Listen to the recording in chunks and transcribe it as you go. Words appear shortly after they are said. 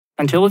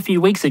Until a few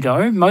weeks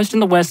ago, most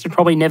in the West had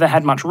probably never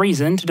had much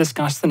reason to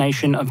discuss the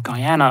nation of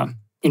Guyana.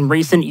 In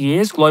recent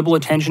years, global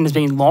attention has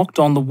been locked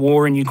on the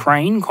war in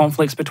Ukraine,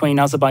 conflicts between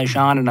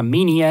Azerbaijan and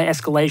Armenia,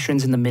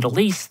 escalations in the Middle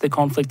East, the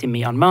conflict in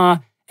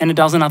Myanmar, and a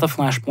dozen other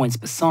flashpoints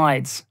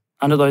besides.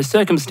 Under those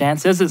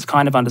circumstances, it's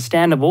kind of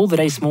understandable that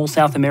a small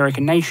South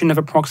American nation of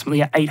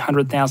approximately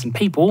 800,000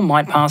 people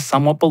might pass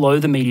somewhat below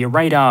the media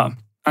radar.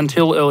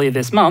 Until earlier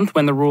this month,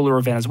 when the ruler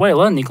of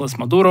Venezuela, Nicolás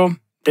Maduro,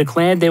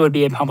 declared there would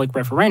be a public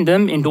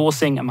referendum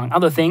endorsing, among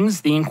other things,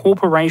 the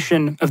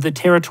incorporation of the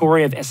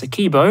territory of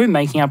Essequibo,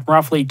 making up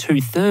roughly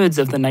 2/3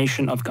 of the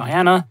nation of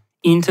Guyana,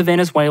 into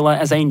Venezuela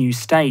as a new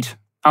state.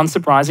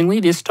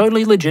 Unsurprisingly, this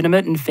totally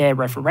legitimate and fair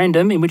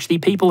referendum, in which the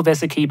people of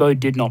Essequibo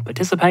did not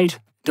participate,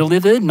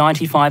 delivered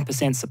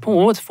 95%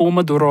 support for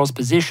Maduro's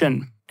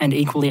position. And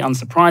equally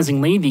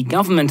unsurprisingly, the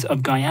government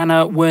of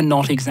Guyana were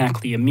not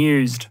exactly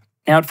amused.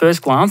 Now, at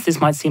first glance, this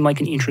might seem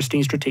like an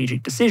interesting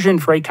strategic decision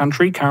for a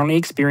country currently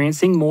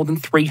experiencing more than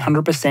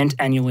 300%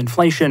 annual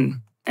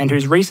inflation, and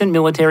whose recent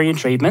military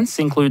achievements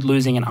include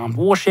losing an armed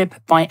warship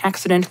by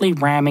accidentally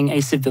ramming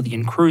a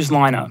civilian cruise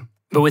liner.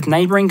 But with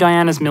neighbouring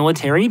Guyana's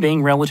military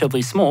being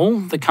relatively small,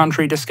 the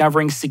country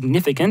discovering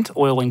significant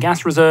oil and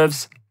gas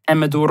reserves, and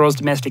Maduro's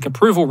domestic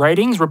approval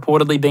ratings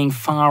reportedly being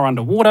far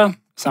underwater,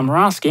 some are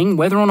asking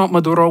whether or not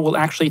Maduro will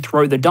actually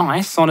throw the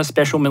dice on a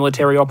special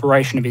military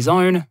operation of his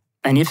own,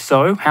 and if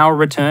so, how a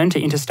return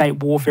to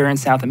interstate warfare in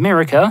South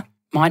America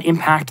might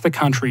impact the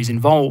countries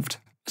involved.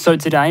 So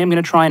today I'm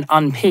going to try and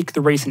unpick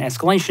the recent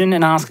escalation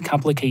and ask a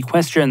couple of key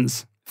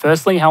questions.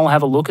 Firstly, I'll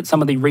have a look at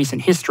some of the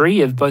recent history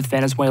of both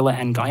Venezuela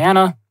and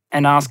Guyana,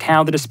 and ask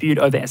how the dispute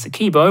over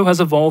Essequibo has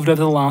evolved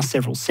over the last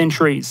several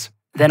centuries.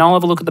 Then I'll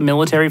have a look at the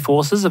military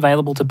forces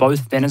available to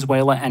both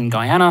Venezuela and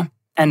Guyana,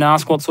 and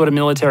ask what sort of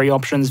military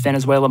options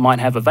Venezuela might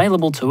have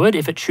available to it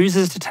if it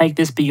chooses to take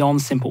this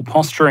beyond simple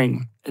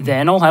posturing.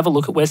 Then I'll have a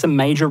look at where some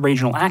major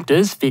regional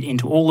actors fit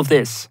into all of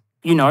this.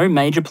 You know,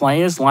 major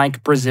players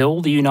like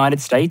Brazil, the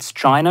United States,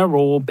 China,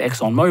 or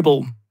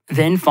ExxonMobil.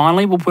 Then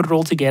finally, we'll put it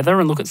all together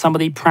and look at some of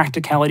the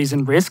practicalities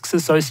and risks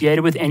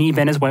associated with any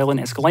Venezuelan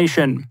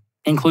escalation,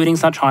 including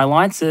such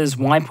highlights as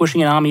why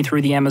pushing an army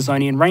through the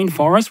Amazonian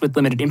rainforest with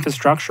limited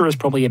infrastructure is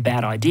probably a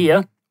bad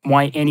idea,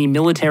 why any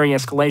military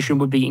escalation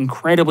would be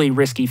incredibly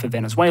risky for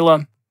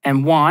Venezuela,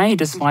 and why,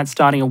 despite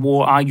starting a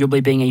war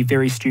arguably being a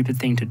very stupid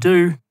thing to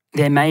do,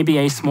 there may be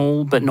a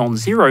small but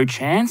non-zero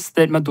chance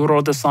that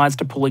Maduro decides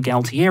to pull a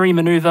Galtieri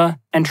maneuver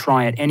and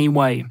try it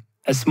anyway.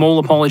 A small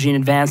apology in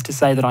advance to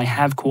say that I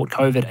have caught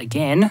COVID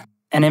again,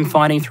 and am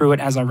fighting through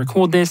it as I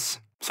record this,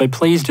 so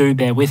please do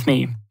bear with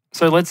me.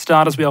 So let's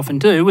start, as we often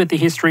do, with the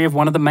history of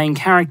one of the main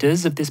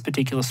characters of this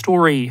particular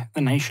story,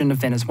 the nation of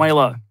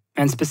Venezuela,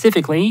 and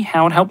specifically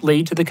how it helped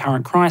lead to the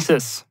current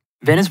crisis.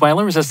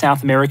 Venezuela is a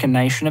South American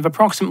nation of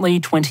approximately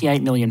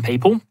 28 million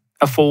people,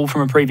 a fall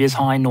from a previous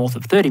high north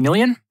of 30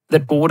 million,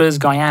 that borders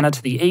Guyana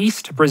to the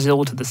east,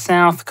 Brazil to the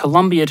south,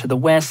 Colombia to the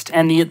west,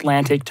 and the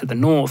Atlantic to the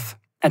north.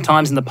 At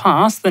times in the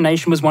past, the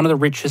nation was one of the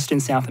richest in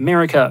South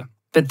America,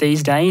 but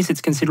these days it's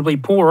considerably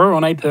poorer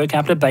on a per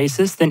capita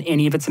basis than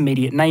any of its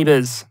immediate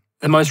neighbours.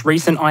 The most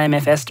recent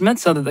IMF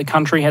estimates are that the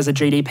country has a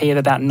GDP of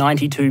about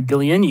 $92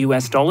 billion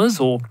US dollars,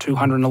 or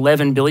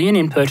 $211 billion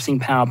in purchasing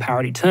power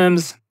parity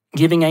terms,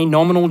 giving a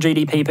nominal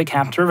GDP per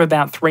capita of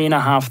about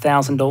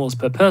 $3,500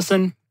 per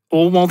person,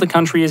 all while the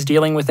country is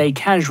dealing with a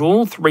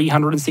casual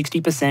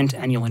 360%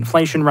 annual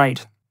inflation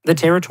rate. The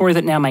territory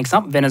that now makes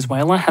up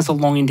Venezuela has a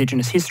long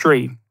indigenous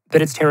history,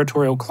 but its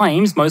territorial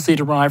claims mostly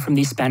derive from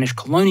the Spanish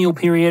colonial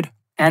period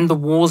and the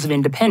wars of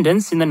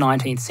independence in the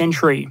 19th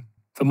century.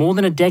 For more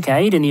than a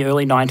decade in the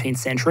early 19th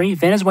century,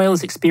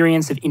 Venezuela's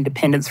experience of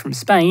independence from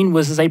Spain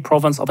was as a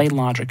province of a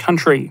larger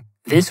country.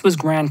 This was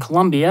Gran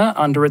Colombia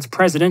under its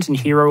president and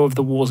hero of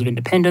the Wars of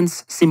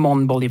Independence,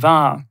 Simón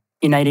Bolívar.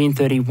 In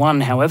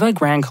 1831, however,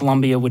 Gran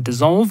Colombia would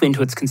dissolve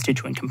into its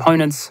constituent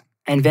components,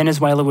 and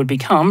Venezuela would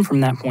become,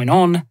 from that point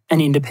on, an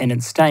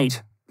independent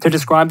state. To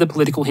describe the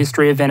political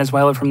history of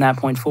Venezuela from that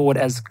point forward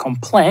as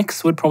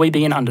complex would probably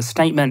be an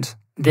understatement.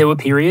 There were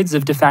periods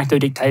of de facto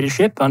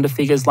dictatorship under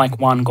figures like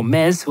Juan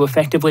Gómez, who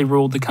effectively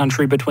ruled the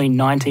country between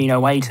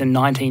 1908 and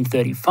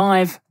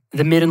 1935.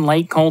 The mid and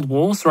late Cold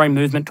War saw a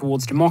movement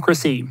towards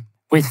democracy,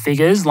 with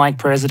figures like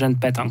President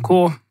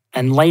Betancourt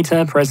and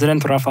later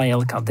President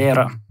Rafael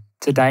Caldera.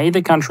 Today,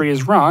 the country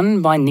is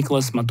run by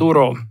Nicolás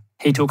Maduro.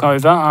 He took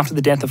over after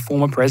the death of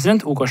former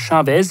President Hugo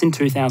Chávez in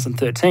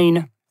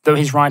 2013, though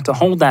his right to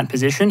hold that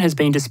position has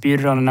been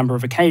disputed on a number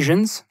of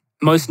occasions,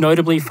 most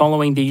notably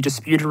following the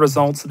disputed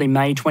results of the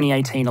May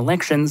 2018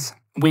 elections,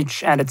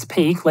 which at its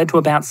peak led to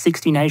about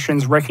 60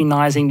 nations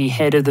recognizing the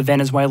head of the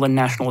Venezuelan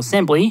National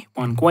Assembly,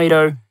 Juan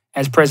Guaido,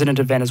 as president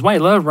of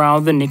Venezuela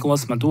rather than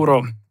Nicolás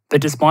Maduro. But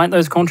despite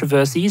those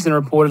controversies and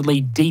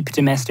reportedly deep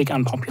domestic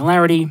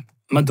unpopularity,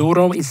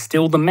 Maduro is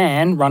still the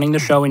man running the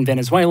show in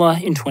Venezuela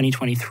in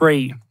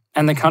 2023,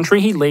 and the country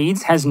he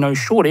leads has no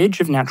shortage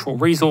of natural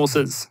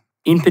resources.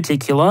 In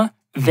particular,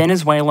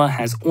 Venezuela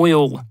has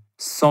oil.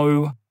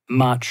 So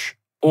much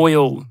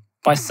oil.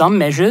 By some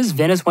measures,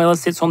 Venezuela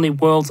sits on the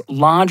world's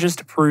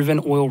largest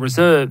proven oil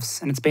reserves,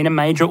 and it's been a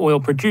major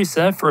oil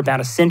producer for about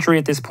a century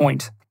at this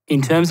point.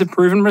 In terms of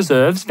proven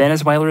reserves,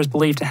 Venezuela is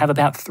believed to have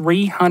about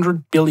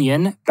 300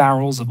 billion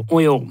barrels of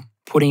oil,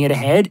 putting it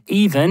ahead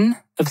even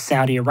of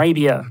Saudi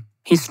Arabia.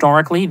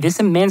 Historically,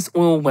 this immense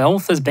oil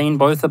wealth has been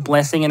both a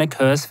blessing and a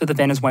curse for the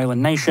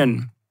Venezuelan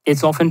nation.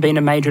 It's often been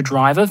a major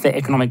driver for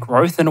economic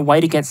growth and a way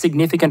to get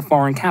significant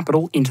foreign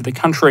capital into the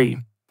country.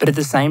 But at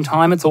the same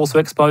time, it's also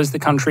exposed the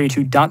country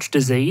to Dutch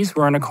disease,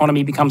 where an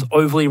economy becomes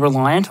overly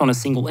reliant on a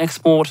single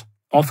export,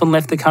 often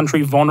left the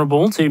country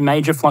vulnerable to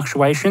major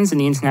fluctuations in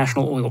the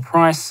international oil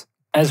price,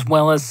 as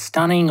well as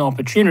stunning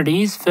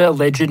opportunities for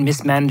alleged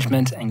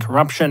mismanagement and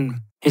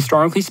corruption.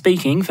 Historically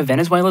speaking, for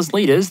Venezuela's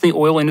leaders, the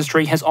oil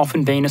industry has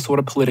often been a sort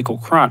of political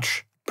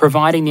crutch,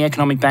 providing the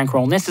economic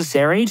bankroll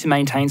necessary to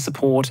maintain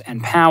support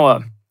and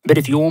power. But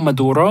if you're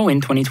Maduro in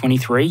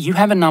 2023, you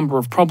have a number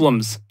of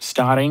problems,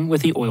 starting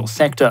with the oil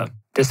sector.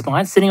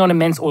 Despite sitting on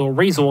immense oil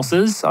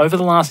resources, over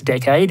the last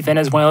decade,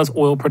 Venezuela's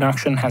oil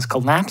production has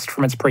collapsed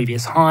from its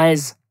previous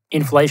highs,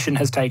 inflation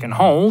has taken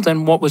hold,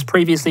 and what was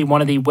previously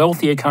one of the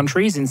wealthier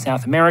countries in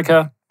South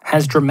America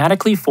has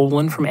dramatically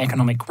fallen from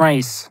economic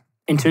grace.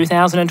 In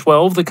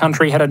 2012, the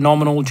country had a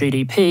nominal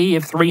GDP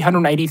of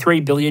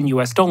 $383 billion,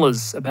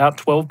 about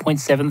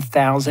 $12.7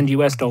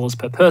 thousand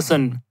per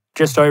person.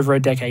 Just over a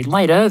decade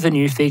later, the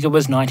new figure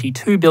was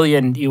 $92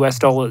 billion,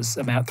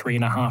 about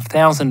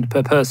 $3,500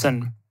 per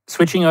person.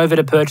 Switching over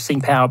to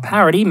purchasing power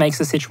parity makes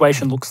the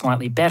situation look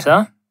slightly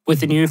better, with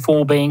the new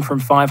fall being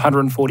from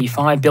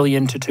 $545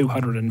 billion to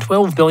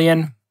 $212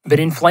 billion. But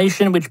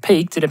inflation, which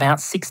peaked at about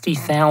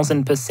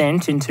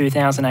 60,000% in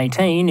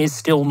 2018, is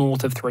still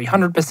north of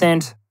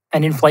 300%.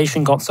 And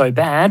inflation got so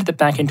bad that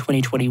back in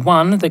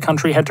 2021, the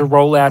country had to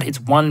roll out its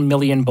 1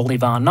 million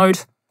bolivar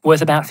note,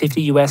 worth about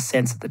 50 US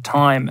cents at the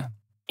time.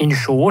 In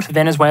short,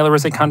 Venezuela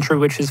is a country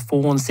which has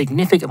fallen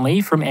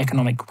significantly from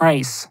economic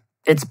grace.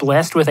 It's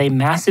blessed with a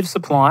massive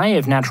supply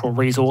of natural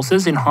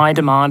resources in high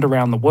demand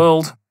around the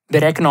world,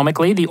 but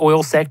economically, the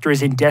oil sector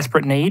is in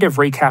desperate need of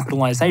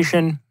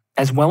recapitalization,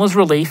 as well as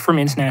relief from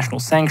international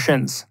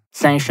sanctions.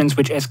 Sanctions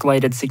which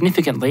escalated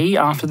significantly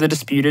after the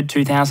disputed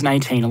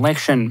 2018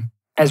 election.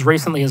 As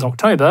recently as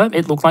October,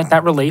 it looked like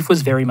that relief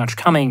was very much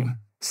coming.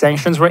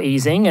 Sanctions were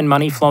easing and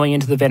money flowing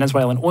into the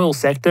Venezuelan oil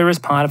sector as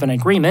part of an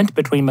agreement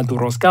between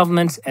Maduro's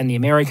government and the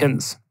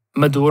Americans.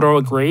 Maduro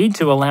agreed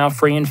to allow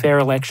free and fair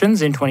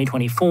elections in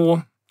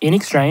 2024 in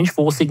exchange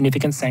for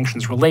significant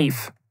sanctions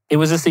relief. It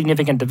was a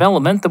significant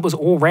development that was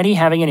already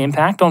having an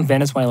impact on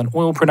Venezuelan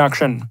oil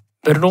production,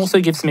 but it also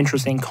gives some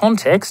interesting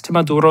context to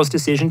Maduro's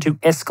decision to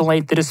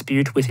escalate the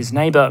dispute with his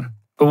neighbour.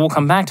 But we'll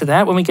come back to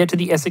that when we get to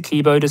the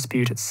Essequibo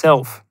dispute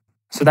itself.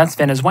 So that's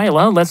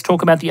Venezuela. Let's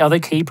talk about the other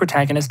key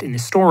protagonist in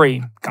this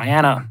story,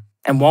 Guyana.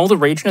 And while the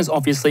region has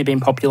obviously been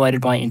populated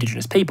by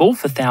indigenous people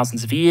for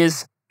thousands of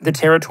years, the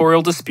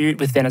territorial dispute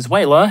with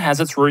Venezuela has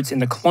its roots in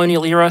the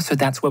colonial era, so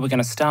that's where we're going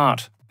to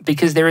start.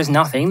 Because there is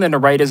nothing the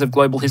narrators of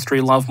global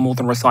history love more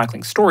than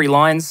recycling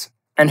storylines.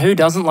 And who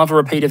doesn't love a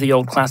repeat of the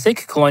old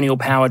classic, colonial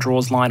power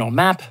draws line on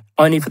map,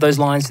 only for those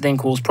lines to then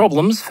cause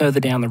problems further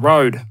down the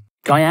road.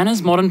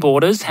 Guyana's modern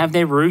borders have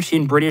their root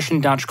in British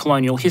and Dutch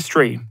colonial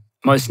history,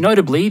 most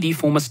notably the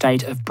former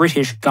state of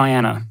British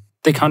Guyana.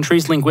 The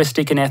country's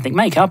linguistic and ethnic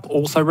makeup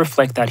also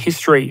reflect that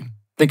history.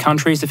 The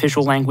country's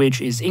official language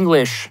is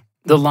English.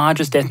 The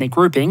largest ethnic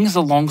groupings,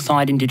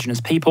 alongside indigenous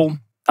people,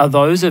 are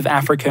those of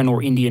African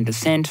or Indian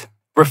descent,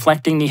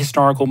 reflecting the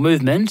historical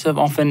movement of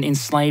often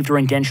enslaved or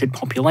indentured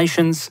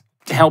populations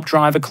to help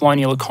drive a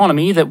colonial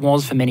economy that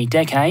was for many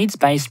decades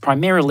based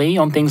primarily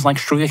on things like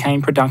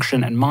sugarcane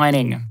production and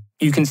mining.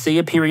 You can see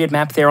a period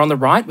map there on the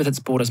right with its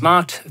borders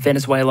marked,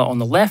 Venezuela on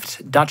the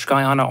left, Dutch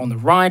Guyana on the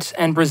right,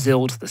 and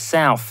Brazil to the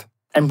south.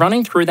 And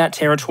running through that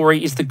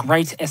territory is the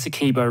Great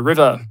Essequibo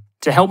River.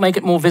 To help make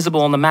it more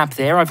visible on the map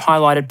there, I've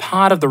highlighted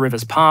part of the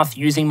river's path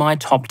using my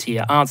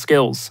top-tier art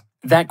skills.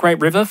 That great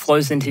river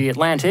flows into the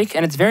Atlantic,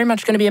 and it's very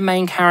much going to be a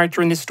main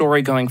character in this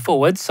story going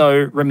forward,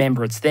 so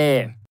remember it's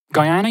there.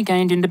 Guyana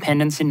gained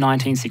independence in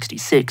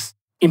 1966.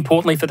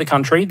 Importantly for the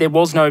country, there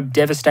was no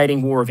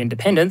devastating war of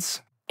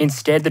independence.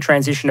 Instead, the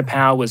transition to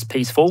power was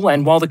peaceful,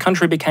 and while the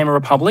country became a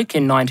republic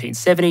in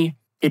 1970,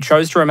 it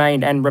chose to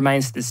remain, and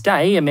remains to this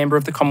day, a member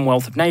of the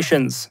Commonwealth of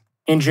Nations.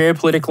 In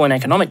geopolitical and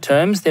economic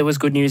terms, there was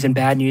good news and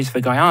bad news for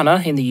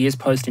Guyana in the years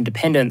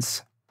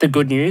post-independence. The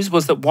good news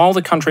was that while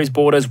the country's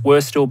borders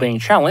were still being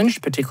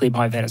challenged, particularly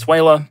by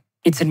Venezuela,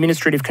 its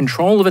administrative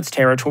control of its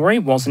territory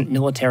wasn't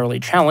militarily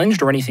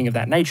challenged or anything of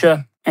that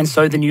nature, and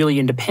so the newly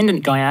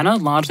independent Guyana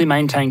largely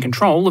maintained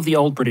control of the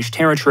old British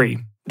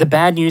territory. The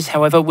bad news,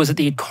 however, was that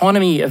the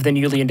economy of the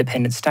newly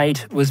independent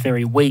state was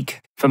very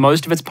weak. For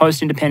most of its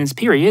post-independence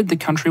period, the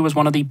country was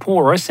one of the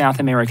poorer South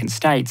American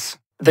states.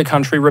 The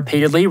country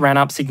repeatedly ran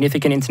up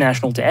significant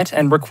international debt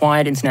and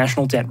required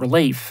international debt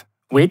relief,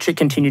 which it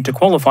continued to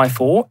qualify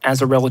for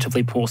as a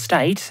relatively poor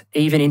state,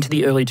 even into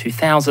the early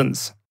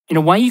 2000s. In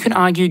a way, you can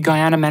argue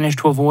Guyana managed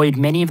to avoid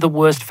many of the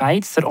worst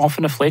fates that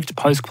often afflict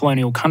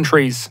post-colonial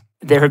countries.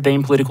 There have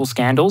been political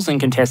scandals and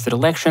contested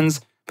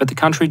elections, but the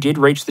country did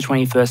reach the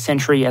 21st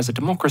century as a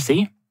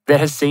democracy that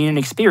has seen and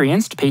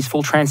experienced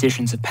peaceful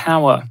transitions of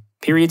power.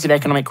 Periods of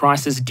economic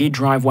crisis did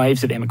drive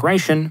waves of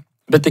emigration,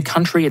 but the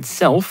country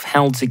itself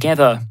held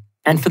together.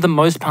 And for the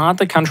most part,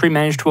 the country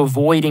managed to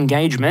avoid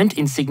engagement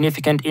in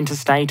significant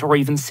interstate or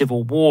even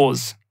civil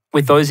wars,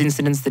 with those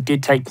incidents that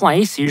did take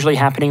place usually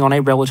happening on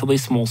a relatively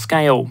small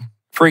scale.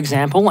 For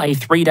example, a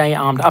 3-day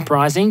armed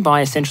uprising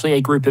by essentially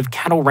a group of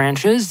cattle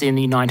ranchers in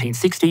the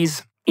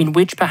 1960s, in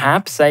which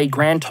perhaps a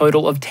grand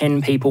total of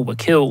 10 people were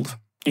killed.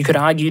 You could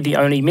argue the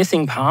only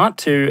missing part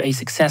to a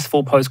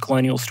successful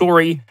post-colonial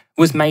story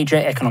was major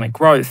economic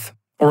growth.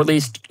 Or at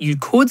least you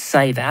could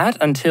say that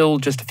until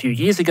just a few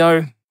years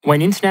ago,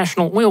 when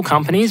international oil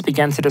companies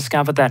began to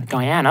discover that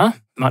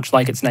Guyana, much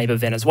like its neighbour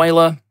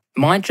Venezuela,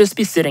 might just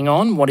be sitting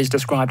on what is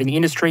described in the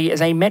industry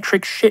as a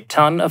metric shit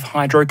ton of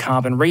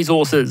hydrocarbon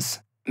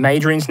resources.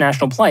 Major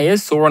international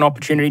players saw an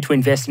opportunity to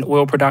invest in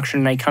oil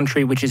production in a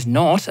country which is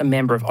not a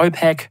member of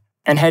OPEC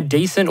and had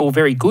decent or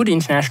very good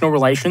international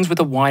relations with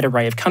a wide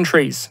array of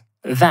countries.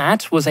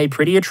 That was a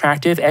pretty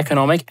attractive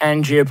economic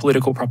and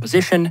geopolitical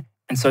proposition,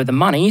 and so the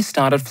money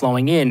started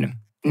flowing in.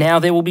 Now,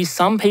 there will be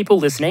some people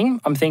listening,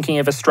 I'm thinking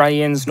of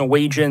Australians,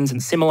 Norwegians,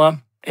 and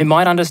similar, who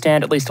might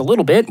understand at least a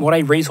little bit what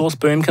a resource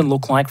boom can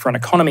look like for an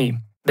economy.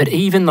 But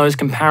even those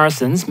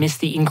comparisons miss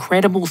the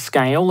incredible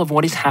scale of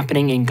what is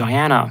happening in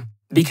Guyana,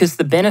 because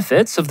the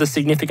benefits of the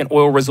significant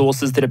oil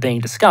resources that are being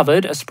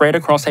discovered are spread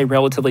across a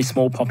relatively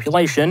small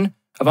population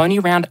of only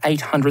around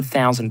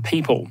 800,000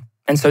 people.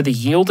 And so the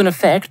yield and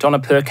effect on a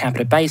per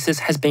capita basis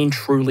has been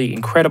truly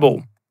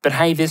incredible. But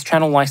hey, this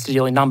channel likes to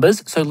deal in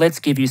numbers, so let's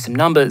give you some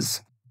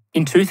numbers.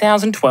 In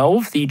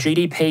 2012, the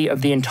GDP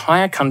of the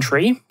entire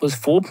country was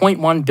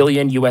 $4.1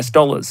 billion,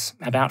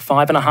 about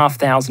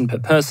 $5,500 per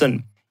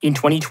person. In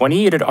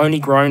 2020, it had only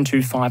grown to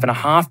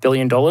 $5.5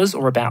 billion,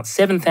 or about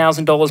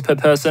 $7,000 per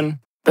person.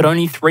 But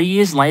only 3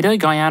 years later,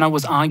 Guyana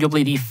was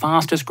arguably the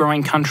fastest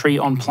growing country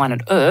on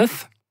planet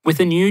Earth, with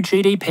a new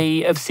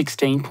GDP of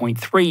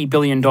 $16.3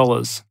 billion,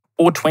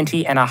 or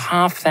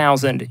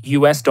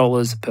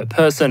 $20,500 per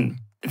person.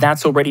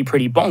 That's already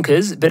pretty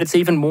bonkers, but it's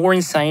even more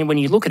insane when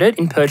you look at it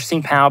in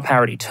purchasing power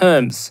parity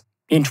terms.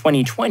 In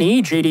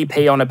 2020,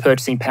 GDP on a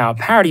purchasing power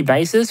parity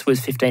basis was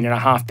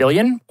 $15.5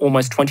 billion,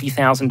 almost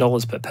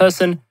 $20,000 per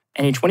person,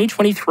 and in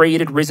 2023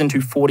 it had risen to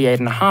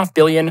 $48.5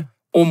 billion,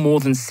 or more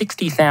than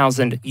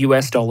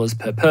 $60,000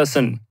 per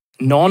person.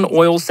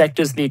 Non-oil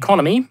sectors of the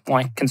economy,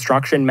 like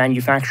construction,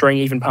 manufacturing,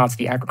 even parts of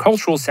the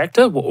agricultural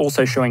sector, were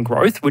also showing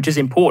growth, which is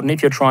important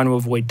if you're trying to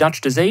avoid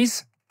Dutch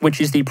disease, which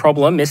is the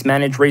problem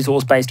mismanaged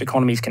resource-based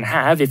economies can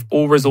have if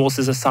all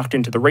resources are sucked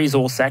into the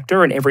resource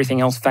sector and everything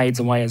else fades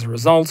away as a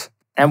result.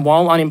 And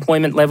while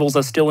unemployment levels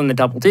are still in the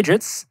double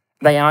digits,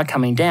 they are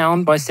coming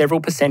down by several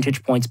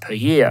percentage points per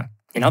year.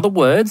 In other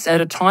words,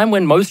 at a time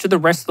when most of the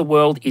rest of the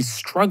world is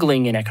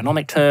struggling in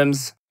economic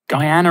terms,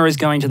 Guyana is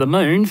going to the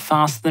moon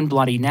faster than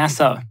bloody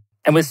NASA.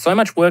 And with so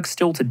much work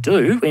still to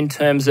do in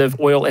terms of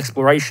oil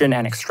exploration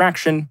and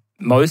extraction,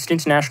 most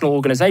international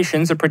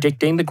organisations are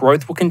predicting the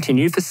growth will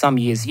continue for some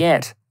years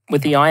yet,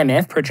 with the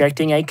IMF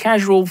projecting a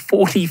casual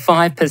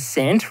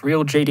 45%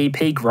 real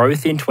GDP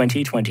growth in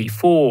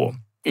 2024.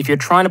 If you're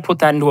trying to put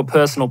that into a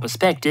personal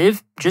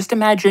perspective, just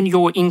imagine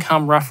your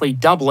income roughly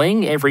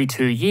doubling every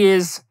 2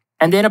 years,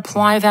 and then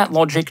apply that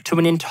logic to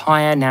an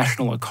entire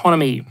national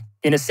economy.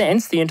 In a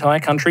sense, the entire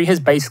country has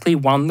basically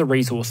won the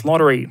resource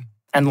lottery.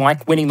 And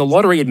like winning the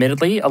lottery,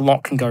 admittedly, a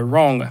lot can go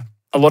wrong.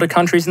 A lot of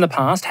countries in the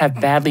past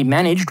have badly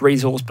managed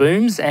resource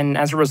booms and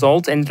as a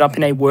result ended up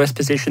in a worse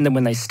position than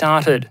when they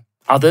started.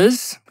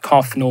 Others,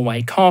 cough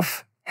Norway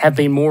cough, have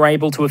been more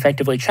able to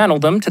effectively channel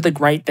them to the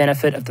great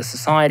benefit of the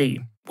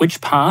society.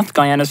 Which path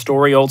Guyana's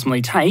story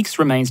ultimately takes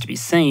remains to be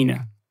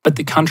seen. But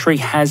the country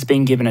has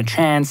been given a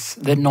chance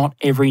that not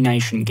every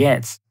nation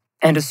gets.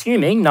 And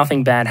assuming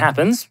nothing bad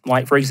happens,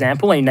 like for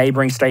example a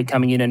neighbouring state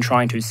coming in and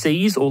trying to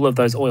seize all of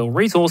those oil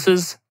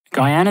resources,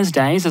 Guyana's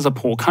days as a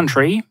poor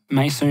country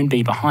may soon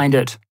be behind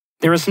it.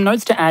 There are some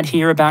notes to add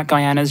here about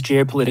Guyana's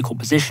geopolitical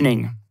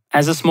positioning.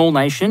 As a small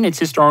nation, it's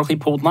historically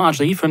pulled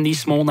largely from the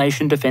small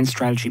nation defence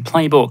strategy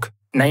playbook.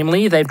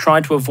 Namely, they've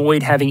tried to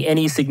avoid having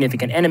any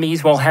significant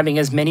enemies while having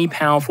as many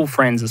powerful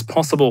friends as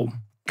possible.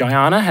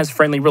 Guyana has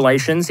friendly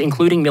relations,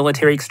 including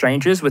military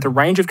exchanges with a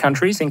range of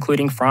countries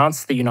including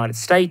France, the United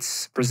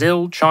States,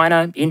 Brazil,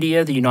 China,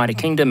 India, the United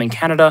Kingdom and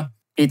Canada.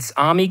 Its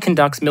army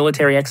conducts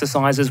military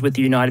exercises with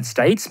the United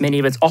States, many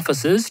of its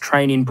officers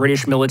train in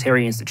British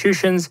military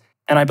institutions,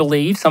 and I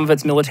believe some of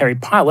its military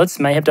pilots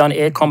may have done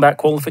air combat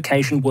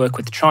qualification work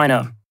with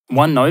China.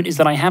 One note is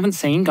that I haven't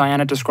seen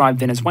Guyana describe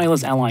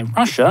Venezuela's ally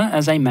Russia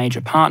as a major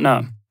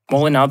partner,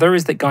 while another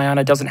is that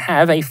Guyana doesn't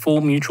have a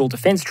full mutual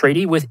defence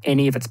treaty with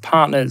any of its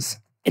partners.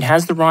 It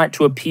has the right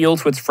to appeal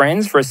to its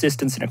friends for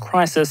assistance in a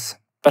crisis,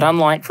 but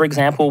unlike, for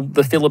example,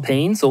 the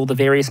Philippines or the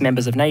various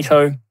members of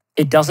NATO,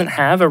 it doesn't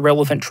have a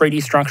relevant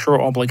treaty structure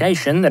or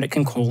obligation that it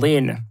can call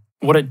in.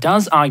 What it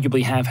does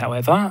arguably have,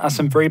 however, are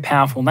some very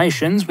powerful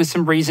nations with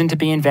some reason to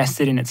be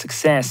invested in its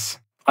success.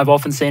 I've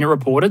often seen it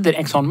reported that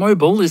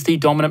ExxonMobil is the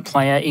dominant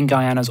player in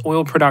Guyana's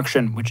oil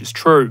production, which is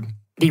true.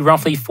 The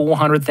roughly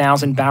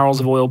 400,000 barrels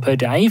of oil per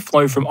day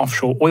flow from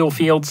offshore oil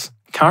fields,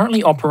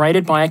 currently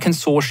operated by a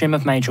consortium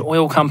of major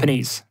oil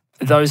companies.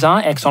 Those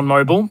are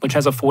ExxonMobil, which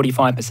has a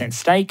 45%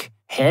 stake,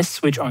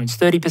 Hess, which owns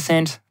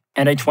 30%,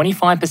 and a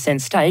 25%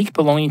 stake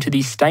belonging to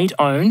the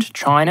state-owned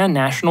China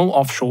National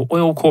Offshore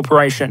Oil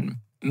Corporation,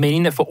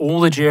 meaning that for all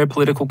the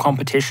geopolitical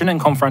competition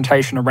and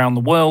confrontation around the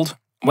world,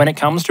 when it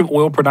comes to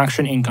oil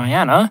production in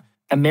Guyana,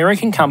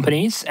 American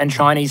companies and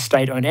Chinese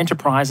state-owned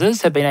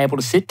enterprises have been able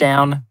to sit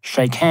down,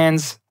 shake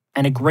hands,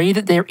 and agree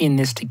that they're in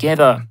this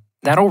together.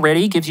 That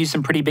already gives you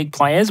some pretty big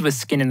players with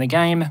skin in the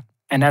game,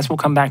 and as we'll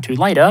come back to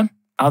later,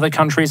 other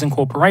countries and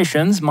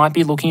corporations might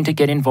be looking to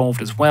get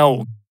involved as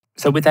well.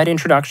 So with that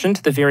introduction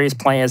to the various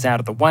players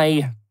out of the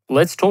way,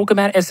 let's talk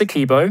about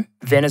Essequibo,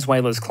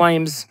 Venezuela's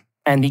claims,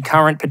 and the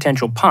current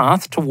potential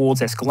path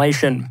towards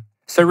escalation.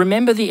 So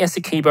remember the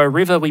Essequibo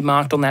River we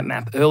marked on that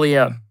map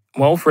earlier?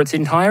 Well, for its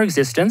entire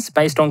existence,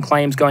 based on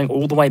claims going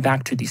all the way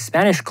back to the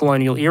Spanish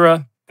colonial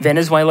era,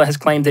 Venezuela has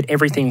claimed that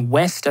everything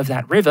west of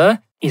that river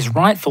is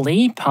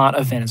rightfully part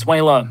of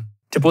Venezuela.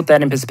 To put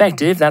that in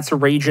perspective, that's a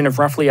region of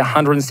roughly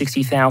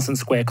 160,000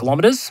 square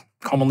kilometres,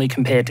 commonly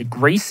compared to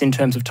Greece in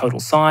terms of total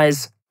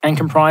size, and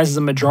comprises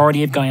a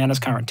majority of Guyana's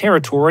current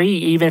territory,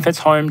 even if it's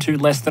home to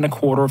less than a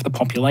quarter of the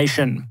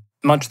population.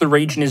 Much of the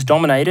region is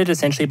dominated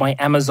essentially by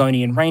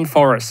Amazonian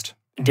rainforest.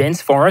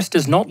 Dense forest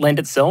does not lend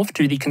itself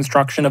to the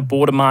construction of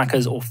border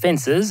markers or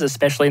fences,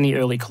 especially in the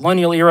early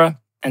colonial era,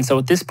 and so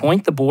at this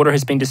point the border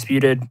has been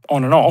disputed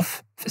on and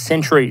off for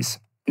centuries.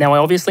 Now I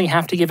obviously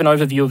have to give an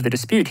overview of the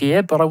dispute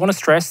here, but I want to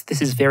stress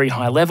this is very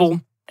high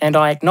level, and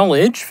I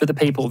acknowledge for the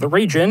people of the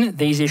region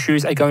these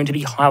issues are going to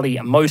be highly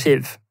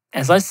emotive.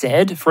 As I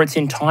said, for its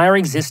entire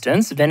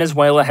existence,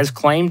 Venezuela has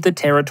claimed the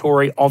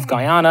territory of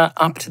Guyana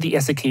up to the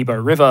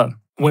Essequibo River,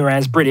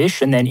 whereas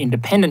British and then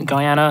independent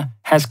Guyana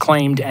has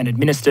claimed and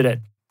administered it.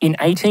 In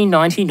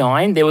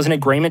 1899, there was an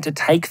agreement to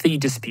take the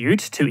dispute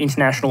to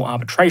international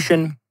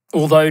arbitration,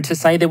 although to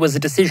say there was a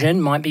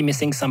decision might be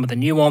missing some of the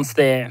nuance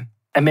there.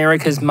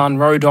 America's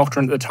Monroe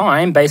Doctrine at the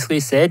time basically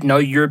said no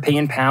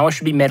European power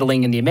should be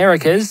meddling in the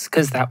Americas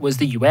because that was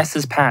the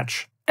US's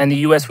patch, and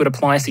the US would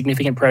apply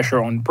significant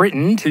pressure on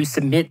Britain to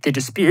submit the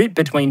dispute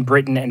between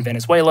Britain and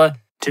Venezuela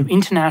to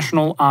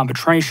international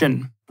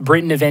arbitration.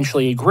 Britain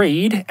eventually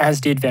agreed,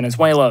 as did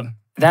Venezuela.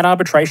 That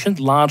arbitration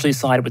largely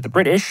sided with the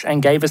British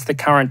and gave us the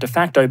current de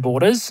facto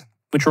borders,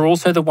 which are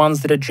also the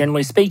ones that are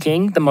generally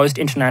speaking the most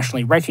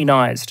internationally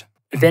recognised.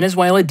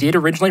 Venezuela did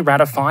originally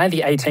ratify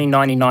the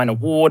 1899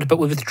 award, but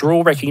would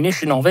withdraw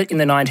recognition of it in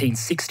the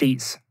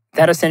 1960s.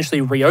 That essentially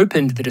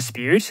reopened the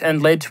dispute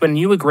and led to a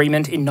new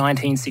agreement in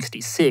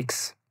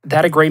 1966.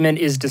 That agreement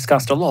is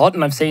discussed a lot,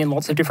 and I've seen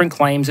lots of different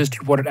claims as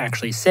to what it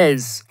actually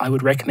says. I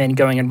would recommend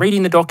going and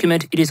reading the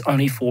document. It is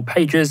only 4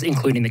 pages,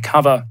 including the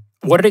cover.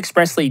 What it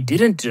expressly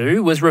didn't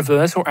do was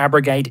reverse or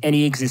abrogate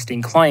any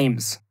existing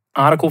claims.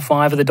 Article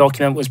 5 of the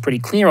document was pretty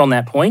clear on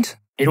that point.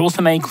 It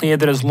also made clear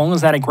that as long as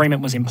that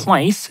agreement was in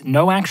place,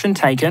 no action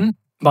taken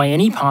by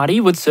any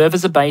party would serve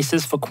as a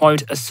basis for,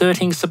 quote,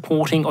 asserting,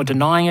 supporting, or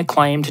denying a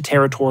claim to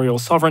territorial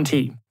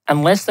sovereignty,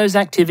 unless those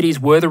activities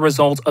were the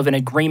result of an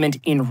agreement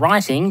in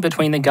writing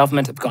between the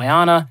government of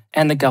Guyana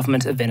and the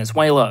government of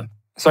Venezuela.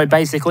 So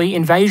basically,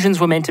 invasions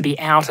were meant to be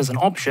out as an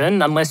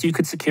option unless you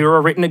could secure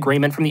a written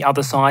agreement from the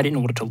other side in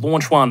order to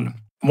launch one.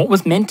 What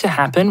was meant to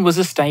happen was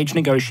a staged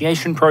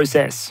negotiation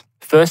process.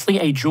 Firstly,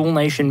 a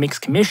dual-nation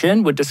mixed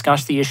commission would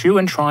discuss the issue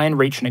and try and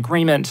reach an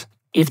agreement.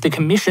 If the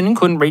commission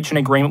couldn't reach an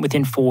agreement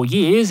within 4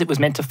 years, it was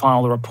meant to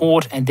file a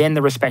report, and then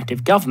the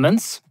respective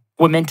governments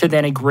were meant to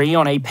then agree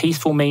on a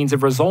peaceful means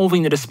of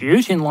resolving the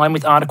dispute in line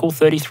with Article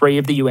 33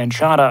 of the UN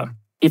Charter.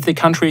 If the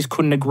countries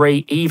couldn't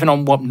agree even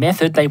on what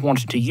method they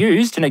wanted to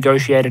use to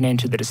negotiate an end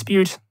to the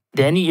dispute,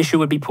 then the issue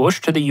would be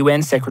pushed to the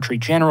UN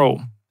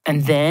Secretary-General.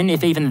 And then,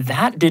 if even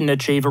that didn't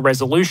achieve a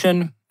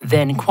resolution,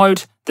 then,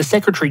 quote, the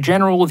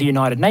Secretary-General of the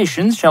United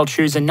Nations shall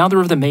choose another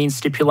of the means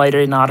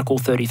stipulated in Article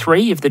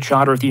 33 of the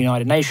Charter of the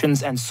United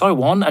Nations, and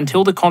so on,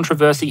 until the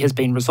controversy has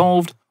been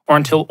resolved, or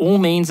until all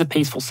means of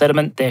peaceful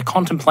settlement there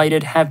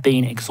contemplated have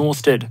been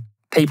exhausted.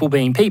 People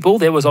being people,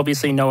 there was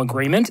obviously no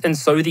agreement, and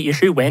so the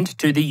issue went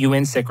to the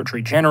UN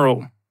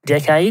Secretary-General.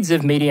 Decades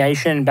of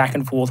mediation and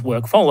back-and-forth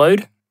work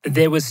followed.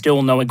 There was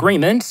still no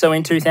agreement, so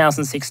in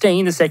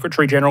 2016, the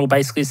Secretary-General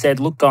basically said,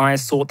 look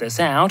guys, sort this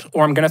out,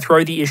 or I'm going to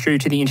throw the issue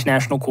to the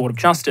International Court of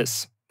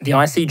Justice. The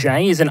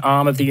ICJ is an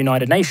arm of the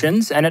United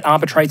Nations, and it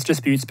arbitrates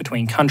disputes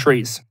between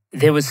countries.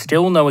 There was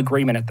still no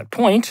agreement at that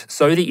point,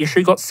 so the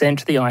issue got sent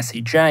to the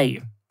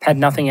ICJ. Had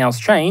nothing else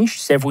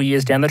changed, several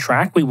years down the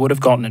track, we would have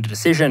gotten a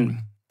decision.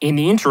 In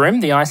the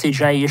interim, the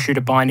ICJ issued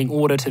a binding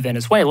order to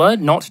Venezuela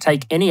not to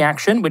take any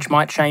action which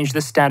might change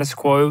the status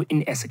quo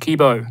in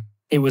Essequibo.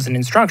 It was an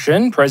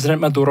instruction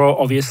President Maduro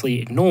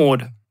obviously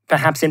ignored,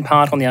 perhaps in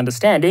part on the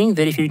understanding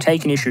that if you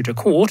take an issue to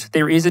court,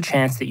 there is a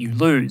chance that you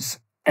lose.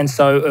 And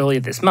so earlier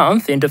this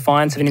month, in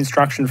defiance of an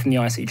instruction from the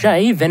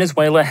ICJ,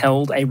 Venezuela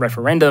held a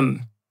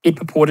referendum. It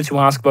purported to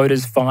ask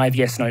voters 5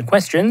 yes-no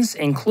questions,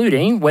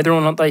 including whether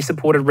or not they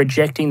supported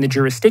rejecting the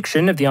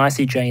jurisdiction of the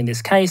ICJ in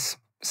this case,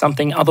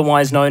 something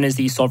otherwise known as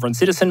the sovereign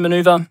citizen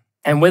maneuver,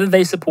 and whether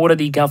they supported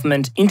the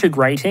government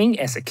integrating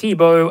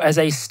Essequibo as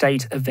a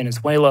state of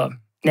Venezuela.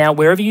 Now,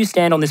 wherever you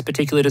stand on this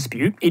particular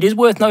dispute, it is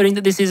worth noting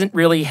that this isn't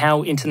really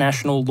how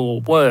international law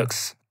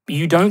works.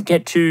 You don't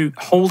get to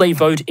hold a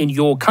vote in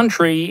your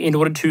country in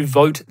order to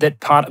vote that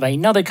part of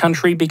another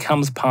country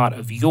becomes part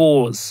of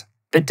yours.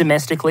 But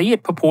domestically,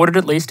 it purported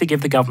at least to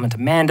give the government a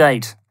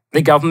mandate.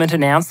 The government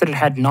announced that it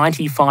had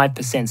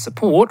 95%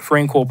 support for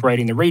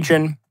incorporating the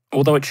region,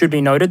 although it should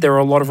be noted there are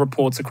a lot of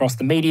reports across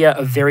the media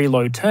of very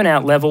low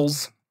turnout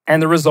levels,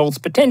 and the results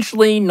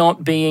potentially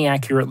not being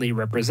accurately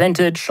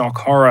represented. Shock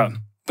horror.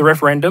 The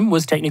referendum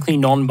was technically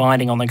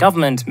non-binding on the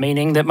government,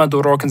 meaning that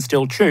Maduro can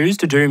still choose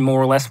to do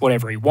more or less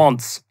whatever he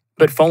wants.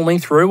 But following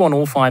through on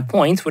all 5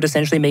 points would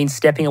essentially mean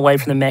stepping away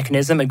from the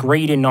mechanism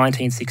agreed in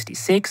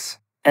 1966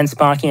 and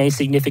sparking a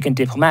significant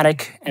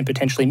diplomatic and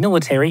potentially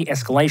military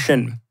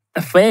escalation.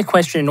 A fair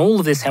question in all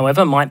of this,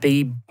 however, might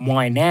be,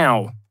 why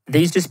now?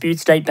 These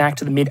disputes date back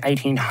to the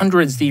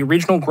mid-1800s. The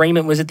original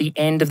agreement was at the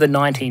end of the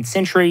 19th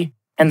century,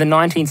 and the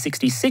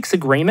 1966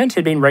 agreement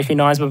had been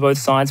recognised by both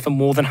sides for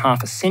more than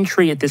half a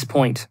century at this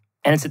point.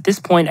 And it's at this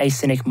point a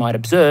cynic might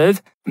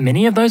observe,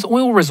 many of those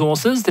oil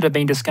resources that have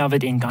been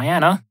discovered in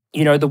Guyana,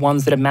 the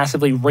ones that are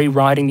massively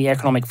rewriting the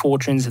economic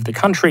fortunes of the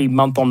country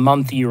month on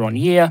month, year on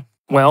year,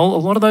 well, a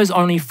lot of those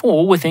only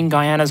fall within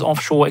Guyana's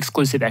offshore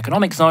exclusive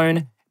economic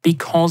zone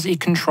because it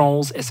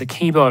controls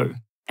Essequibo.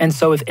 And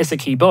so if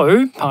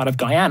Essequibo, part of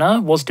Guyana,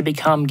 was to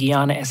become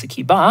Guyana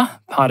Essequiba,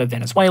 part of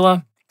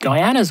Venezuela,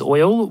 Guyana's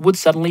oil would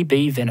suddenly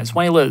be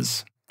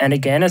Venezuela's. And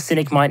again, a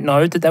cynic might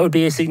note that would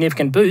be a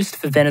significant boost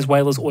for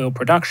Venezuela's oil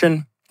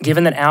production,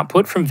 given that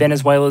output from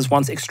Venezuela's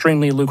once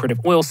extremely lucrative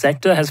oil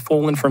sector has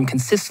fallen from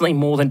consistently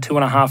more than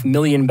 2.5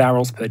 million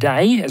barrels per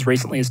day as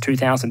recently as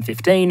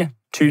 2015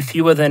 to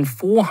fewer than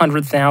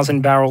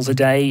 400,000 barrels a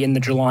day in the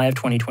July of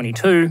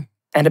 2022,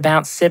 and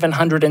about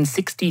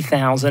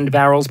 760,000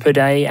 barrels per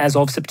day as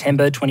of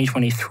September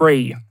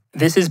 2023.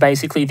 This is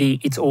basically the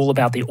 "it's all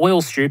about the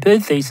oil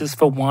stupid" thesis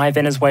for why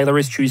Venezuela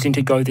is choosing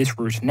to go this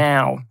route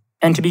now.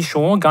 And to be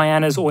sure,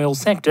 Guyana's oil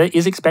sector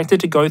is expected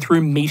to go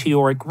through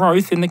meteoric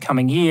growth in the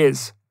coming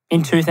years.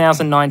 In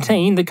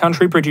 2019, the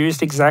country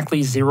produced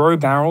exactly 0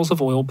 barrels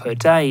of oil per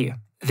day.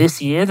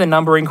 This year, the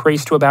number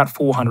increased to about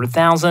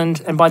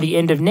 400,000, and by the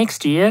end of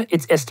next year,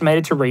 it's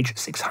estimated to reach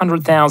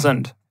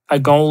 600,000. A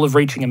goal of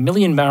reaching 1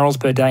 million barrels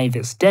per day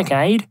this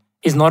decade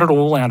is not at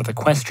all out of the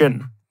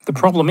question. The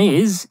problem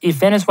is, if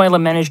Venezuela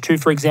managed to,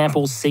 for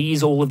example,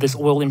 seize all of this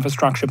oil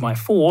infrastructure by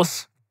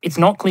force, it's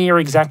not clear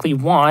exactly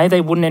why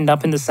they wouldn't end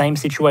up in the same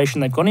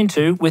situation they've gone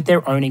into with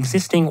their own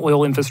existing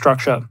oil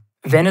infrastructure.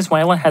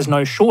 Venezuela has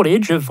no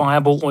shortage of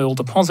viable oil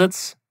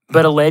deposits,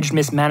 but alleged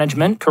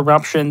mismanagement,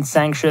 corruption,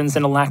 sanctions,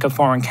 and a lack of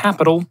foreign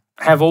capital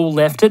have all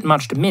left it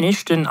much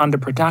diminished and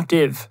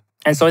underproductive.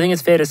 And so I think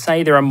it's fair to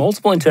say there are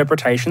multiple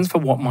interpretations for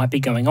what might be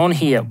going on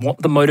here,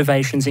 what the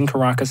motivations in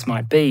Caracas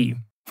might be.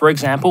 For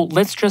example,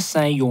 let's just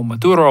say you're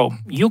Maduro.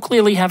 You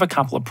clearly have a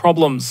couple of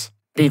problems.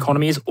 The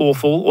economy is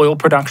awful, oil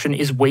production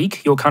is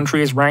weak, your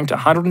country is ranked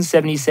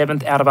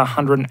 177th out of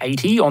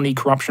 180 on the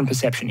Corruption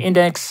Perception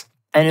Index,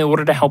 and in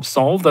order to help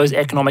solve those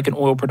economic and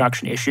oil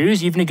production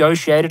issues, you've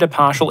negotiated a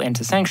partial end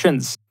to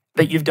sanctions.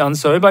 But you've done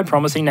so by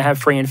promising to have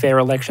free and fair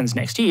elections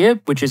next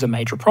year, which is a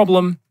major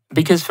problem,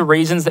 because for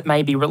reasons that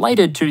may be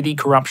related to the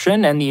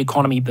corruption and the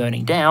economy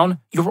burning down,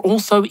 you're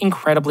also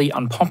incredibly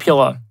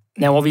unpopular.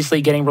 Now,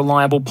 obviously, getting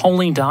reliable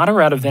polling data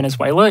out of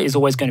Venezuela is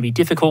always going to be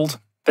difficult,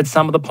 but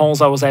some of the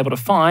polls I was able to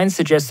find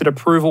suggested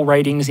approval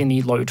ratings in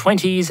the low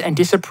 20s and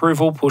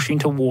disapproval pushing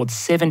towards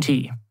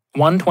 70.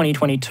 One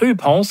 2022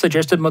 poll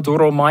suggested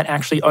Maduro might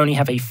actually only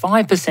have a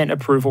 5%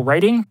 approval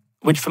rating,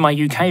 which for my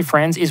UK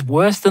friends is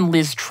worse than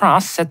Liz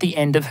Truss at the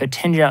end of her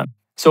tenure.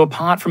 So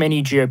apart from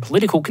any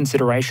geopolitical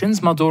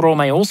considerations, Maduro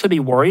may also be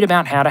worried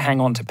about how to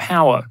hang on to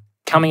power.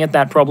 Coming at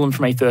that problem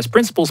from a first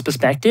principles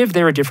perspective,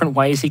 there are different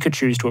ways he could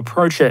choose to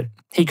approach it.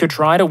 He could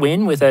try to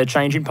win with a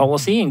change in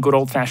policy and good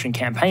old-fashioned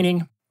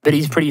campaigning, but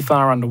he's pretty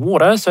far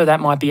underwater, so that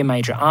might be a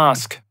major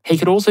ask. He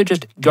could also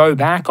just go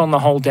back on the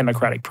whole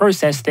democratic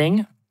process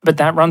thing, but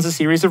that runs a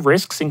series of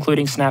risks,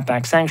 including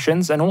snapback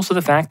sanctions, and also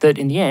the fact that,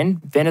 in the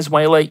end,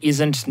 Venezuela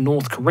isn't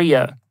North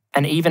Korea.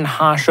 An even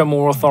harsher,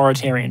 more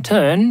authoritarian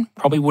turn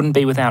probably wouldn't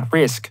be without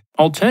risk.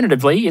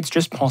 Alternatively, it's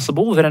just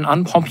possible that an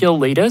unpopular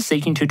leader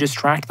seeking to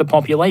distract the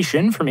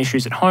population from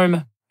issues at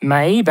home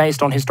may,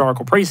 based on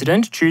historical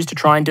precedent, choose to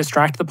try and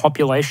distract the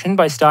population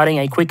by starting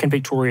a quick and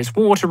victorious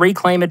war to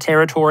reclaim a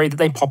territory that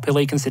they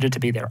popularly consider to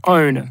be their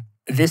own.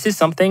 This is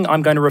something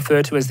I'm going to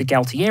refer to as the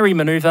Galtieri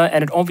maneuver,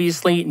 and it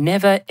obviously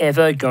never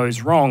ever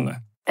goes wrong.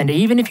 And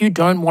even if you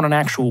don't want an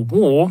actual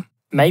war,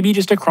 maybe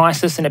just a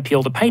crisis and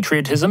appeal to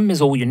patriotism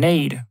is all you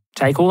need.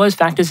 Take all those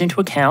factors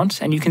into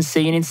account, and you can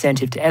see an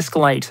incentive to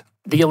escalate.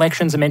 The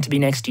elections are meant to be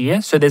next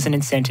year, so there's an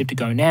incentive to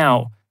go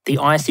now. The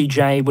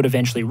ICJ would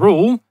eventually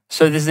rule,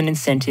 so there's an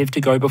incentive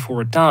to go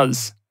before it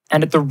does.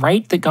 And at the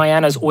rate that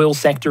Guyana's oil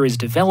sector is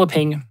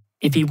developing,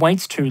 if he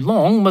waits too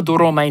long,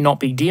 Maduro may not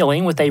be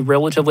dealing with a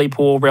relatively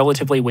poor,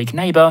 relatively weak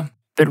neighbour,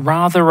 but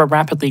rather a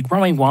rapidly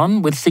growing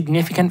one with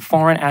significant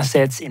foreign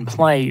assets in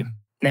play.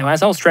 Now,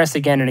 as I'll stress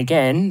again and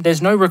again,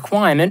 there's no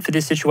requirement for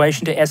this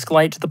situation to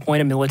escalate to the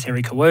point of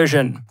military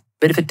coercion.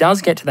 But if it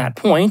does get to that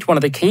point, one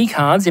of the key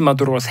cards in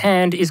Maduro's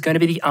hand is going to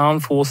be the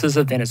armed forces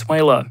of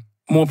Venezuela,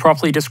 more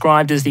properly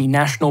described as the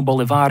National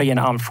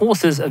Bolivarian Armed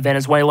Forces of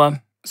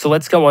Venezuela. So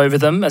let's go over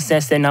them,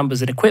 assess their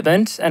numbers and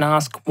equipment, and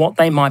ask what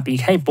they might be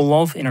capable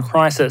of in a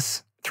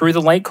crisis. Through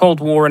the late Cold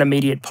War and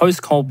immediate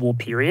post-Cold War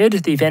period,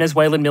 the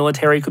Venezuelan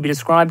military could be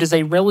described as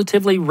a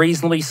relatively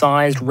reasonably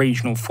sized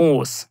regional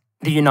force.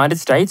 The United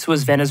States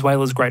was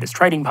Venezuela's greatest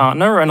trading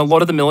partner, and a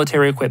lot of the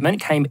military equipment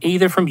came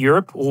either from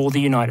Europe or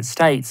the United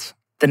States.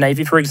 The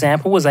Navy, for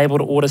example, was able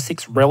to order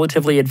 6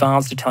 relatively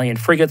advanced Italian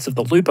frigates of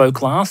the Lupo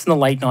class in the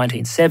late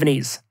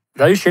 1970s.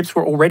 Those ships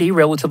were already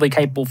relatively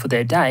capable for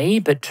their day,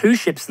 but 2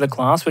 ships of the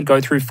class would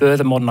go through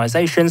further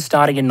modernisation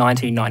starting in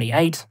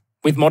 1998,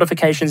 with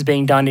modifications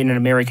being done in an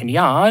American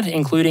yard,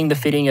 including the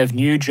fitting of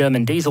new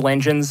German diesel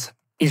engines,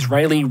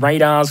 Israeli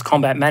radars,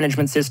 combat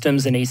management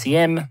systems and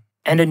ECM,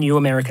 and a new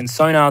American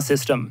sonar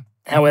system.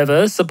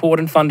 However, support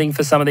and funding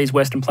for some of these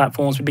Western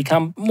platforms would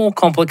become more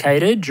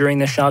complicated during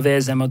the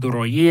Chavez and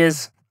Maduro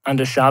years.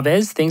 Under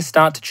Chavez, things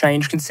start to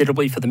change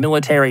considerably for the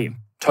military.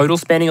 Total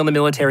spending on the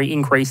military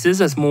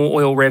increases as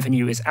more oil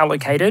revenue is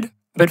allocated,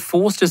 but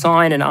force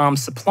design and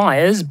arms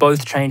suppliers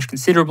both change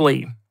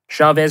considerably.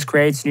 Chavez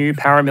creates new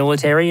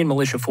paramilitary and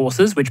militia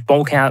forces which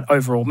bulk out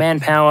overall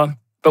manpower,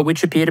 but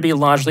which appear to be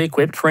largely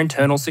equipped for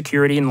internal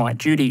security and light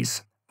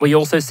duties. We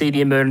also see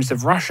the emergence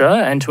of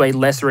Russia, and to a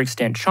lesser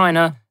extent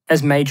China,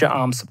 as major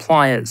arms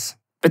suppliers.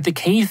 But the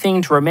key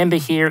thing to remember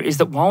here is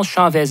that while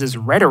Chavez's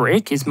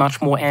rhetoric is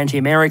much more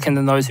anti-American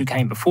than those who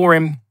came before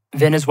him,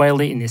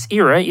 Venezuela in this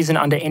era isn't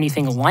under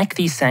anything like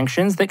these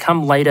sanctions that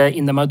come later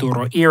in the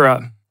Maduro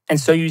era. And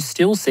so you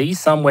still see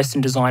some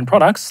Western-designed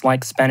products,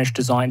 like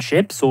Spanish-designed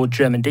ships or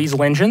German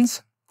diesel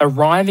engines,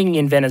 arriving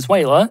in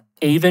Venezuela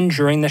even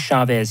during the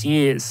Chavez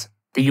years.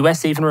 The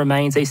US even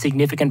remains a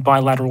significant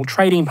bilateral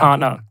trading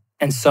partner.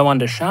 And so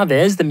under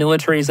Chavez, the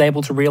military is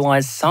able to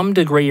realise some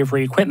degree of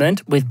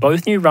re-equipment with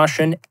both new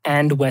Russian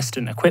and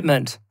Western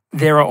equipment.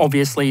 There are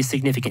obviously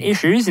significant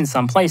issues in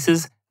some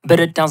places, but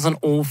it doesn't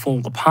all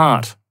fall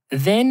apart.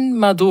 Then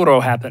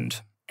Maduro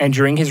happened, and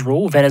during his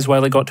rule,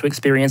 Venezuela got to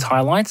experience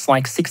highlights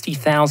like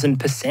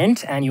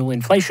 60,000% annual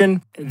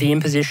inflation, the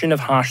imposition of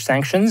harsh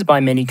sanctions by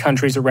many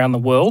countries around the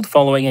world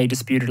following a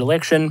disputed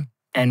election,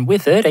 and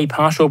with it, a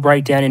partial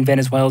breakdown in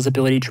Venezuela's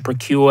ability to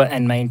procure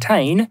and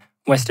maintain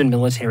Western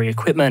military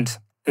equipment.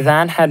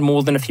 That had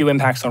more than a few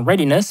impacts on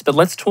readiness, but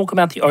let's talk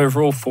about the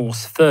overall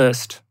force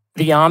first.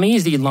 The army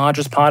is the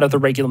largest part of the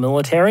regular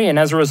military, and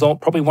as a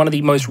result, probably one of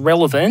the most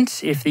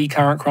relevant if the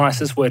current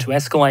crisis were to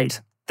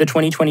escalate. The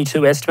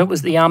 2022 estimate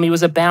was the army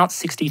was about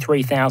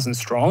 63,000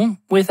 strong,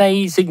 with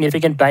a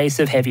significant base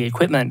of heavy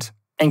equipment.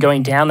 And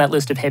going down that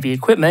list of heavy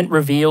equipment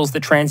reveals the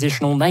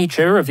transitional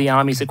nature of the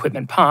army's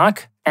equipment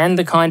park, and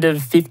the kind of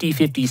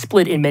 50-50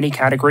 split in many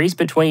categories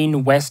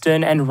between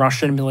Western and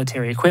Russian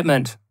military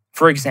equipment.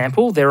 For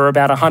example, there are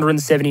about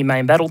 170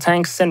 main battle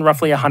tanks and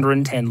roughly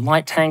 110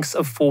 light tanks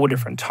of 4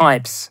 different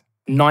types.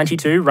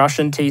 92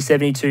 Russian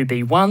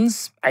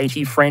T-72B1s,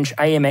 80 French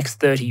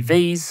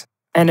AMX-30Vs,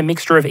 and a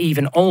mixture of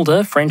even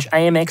older French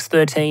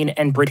AMX-13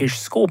 and British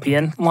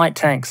Scorpion light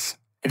tanks.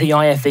 The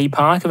IFV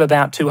park of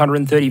about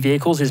 230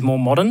 vehicles is more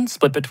modern,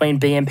 split between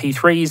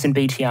BMP-3s and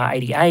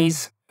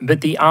BTR-80As,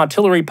 but the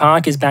artillery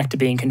park is back to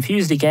being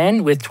confused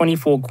again, with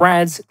 24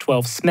 Grads,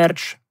 12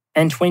 Smerch,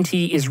 and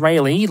 20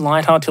 Israeli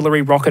light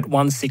artillery rocket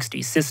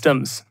 160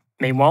 systems.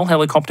 Meanwhile,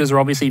 helicopters are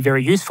obviously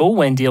very useful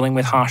when dealing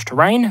with harsh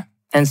terrain,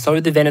 and so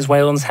the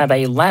Venezuelans have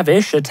a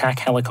lavish attack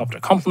helicopter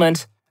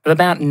complement of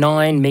about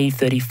 9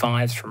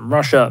 Mi-35s from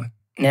Russia.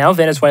 Now,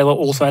 Venezuela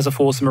also has a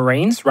force of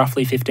Marines,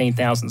 roughly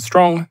 15,000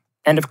 strong,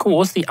 and of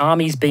course the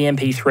Army's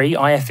BMP-3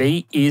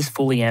 IFV is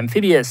fully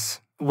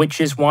amphibious,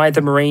 which is why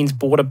the Marines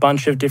bought a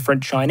bunch of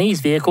different Chinese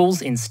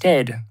vehicles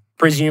instead.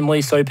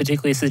 Presumably so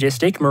particularly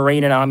sadistic,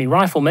 Marine and Army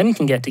riflemen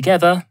can get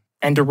together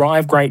and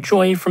derive great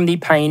joy from the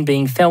pain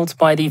being felt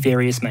by the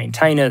various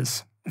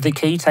maintainers. The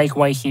key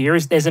takeaway here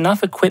is there's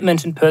enough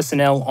equipment and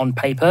personnel on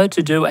paper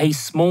to do a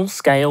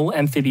small-scale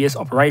amphibious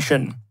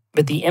operation,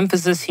 but the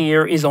emphasis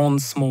here is on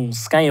small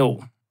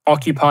scale.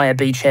 Occupy a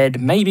beachhead,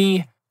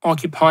 maybe.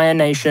 Occupy a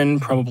nation,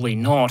 probably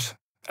not.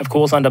 Of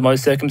course, under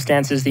most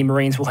circumstances, the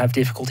Marines will have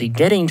difficulty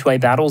getting to a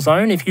battle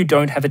zone if you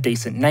don't have a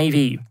decent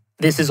navy.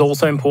 This is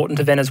also important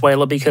to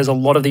Venezuela because a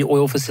lot of the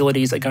oil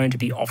facilities are going to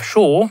be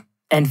offshore,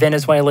 and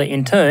Venezuela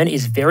in turn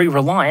is very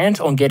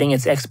reliant on getting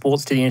its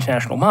exports to the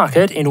international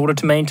market in order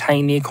to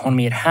maintain the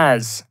economy it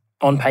has.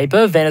 On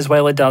paper,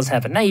 Venezuela does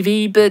have a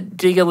navy, but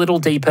dig a little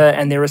deeper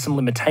and there are some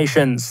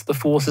limitations. The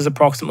force is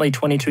approximately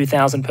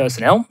 22,000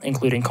 personnel,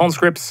 including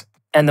conscripts,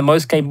 and the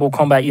most capable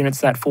combat units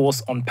of that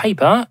force on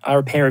paper are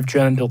a pair of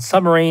German-built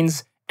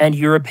submarines and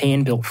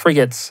European-built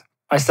frigates.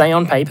 I say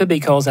on paper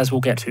because, as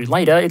we'll get to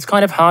later, it's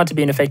kind of hard to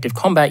be an effective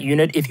combat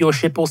unit if your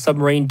ship or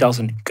submarine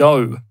doesn't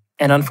go.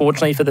 And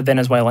unfortunately for the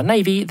Venezuelan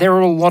Navy, there are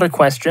a lot of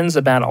questions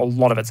about a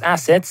lot of its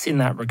assets in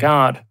that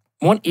regard.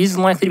 What is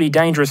likely to be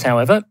dangerous,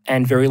 however,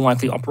 and very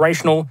likely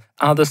operational,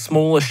 are the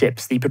smaller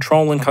ships, the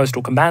patrol and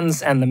coastal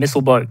combatants, and the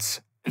missile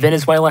boats.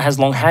 Venezuela has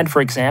long had,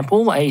 for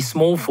example, a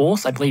small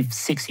force, I believe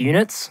 6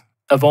 units,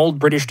 of old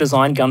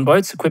British-designed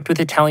gunboats equipped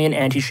with Italian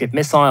anti-ship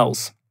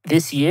missiles.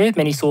 This year,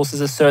 many sources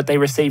assert they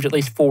received at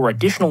least 4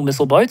 additional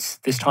missile boats,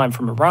 this time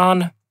from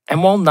Iran.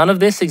 And while none of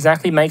this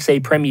exactly makes a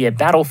premier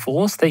battle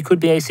force, they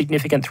could be a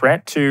significant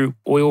threat to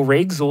oil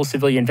rigs or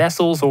civilian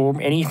vessels or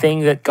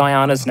anything that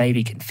Guyana's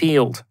navy can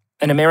field.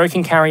 An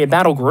American carrier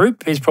battle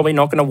group is probably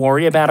not going to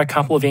worry about a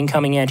couple of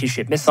incoming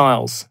anti-ship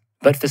missiles.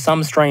 But for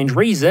some strange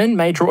reason,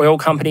 major oil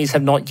companies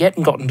have not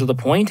yet gotten to the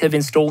point of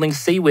installing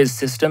CIWS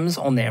systems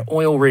on their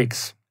oil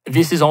rigs.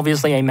 This is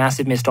obviously a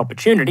massive missed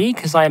opportunity,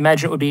 because I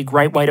imagine it would be a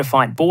great way to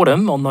fight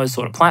boredom on those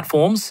sort of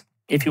platforms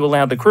if you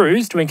allowed the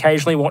crews to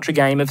occasionally watch a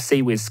game of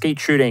CIWS skeet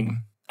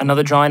shooting.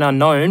 Another giant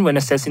unknown when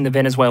assessing the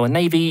Venezuelan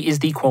Navy is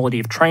the quality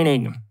of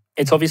training.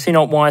 It's obviously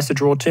not wise to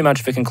draw too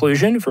much of a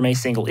conclusion from a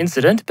single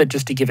incident, but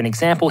just to give an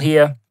example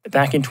here,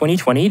 back in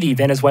 2020, the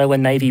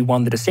Venezuelan Navy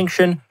won the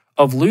distinction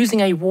of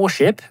losing a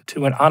warship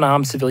to an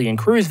unarmed civilian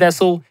cruise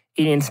vessel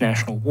in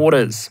international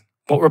waters.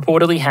 What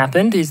reportedly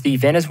happened is the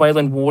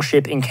Venezuelan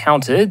warship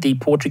encountered the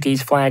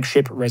Portuguese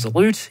flagship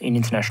Resolute in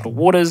international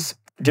waters,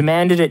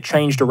 demanded it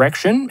change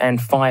direction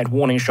and fired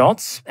warning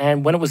shots,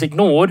 and when it was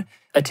ignored,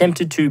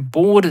 attempted to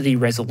board the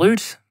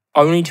Resolute,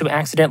 only to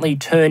accidentally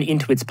turn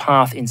into its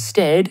path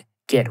instead,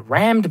 get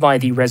rammed by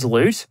the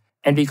Resolute,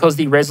 and because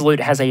the Resolute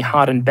has a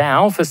hardened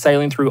bow for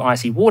sailing through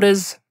icy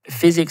waters,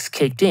 physics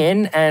kicked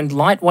in and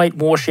lightweight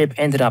warship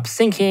ended up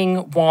sinking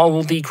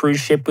while the cruise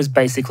ship was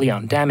basically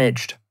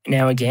undamaged.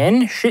 Now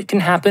again, shit can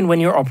happen when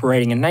you're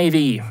operating a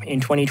navy. In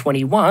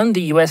 2021,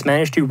 the US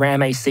managed to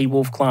ram a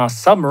Seawolf-class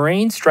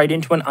submarine straight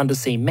into an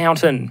undersea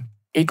mountain.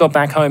 It got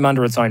back home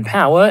under its own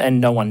power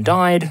and no one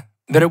died,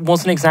 but it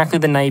wasn't exactly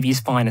the Navy's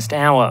finest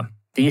hour.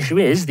 The issue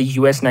is, the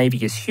US Navy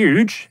is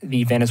huge,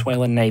 the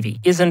Venezuelan Navy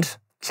isn't,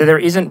 so there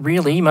isn't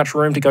really much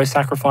room to go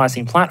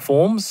sacrificing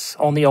platforms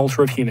on the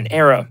altar of human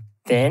error.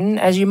 Then,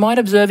 as you might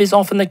observe is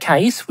often the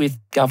case with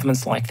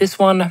governments like this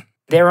one,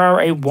 there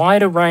are a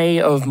wide array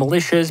of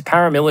militias,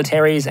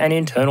 paramilitaries, and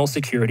internal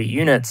security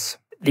units.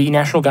 The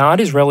National Guard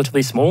is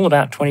relatively small,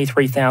 about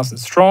 23,000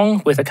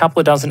 strong, with a couple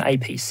of dozen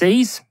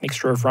APCs,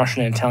 mixture of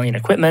Russian and Italian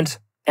equipment,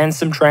 and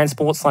some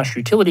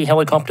transport/utility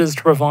helicopters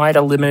to provide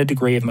a limited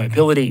degree of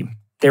mobility.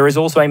 There is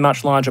also a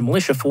much larger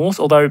militia force,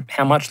 although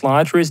how much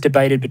larger is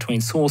debated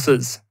between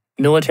sources.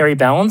 Military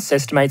balance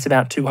estimates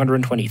about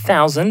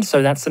 220,000,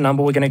 so that's the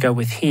number we're going to go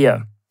with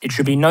here. It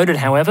should be noted,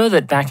 however,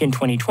 that back in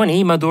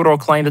 2020, Maduro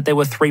claimed that there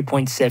were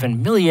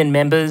 3.7 million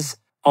members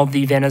of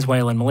the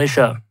Venezuelan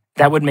militia.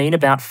 That would mean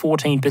about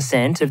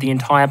 14% of the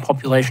entire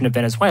population of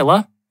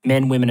Venezuela,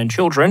 men, women and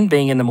children,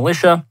 being in the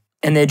militia,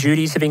 and their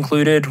duties have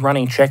included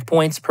running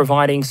checkpoints,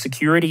 providing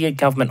security at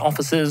government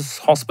offices,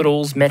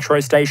 hospitals,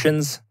 metro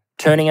stations,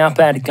 turning up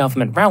at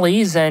government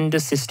rallies, and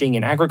assisting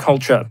in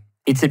agriculture.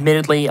 It's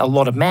admittedly a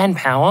lot of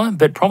manpower,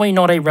 but probably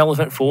not a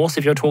relevant force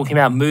if you're talking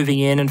about moving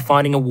in and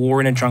fighting a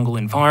war in a jungle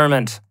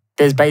environment.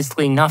 There's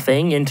basically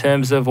nothing in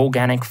terms of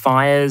organic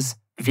fires,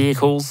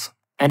 vehicles,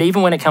 and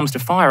even when it comes to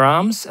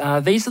firearms,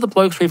 these are the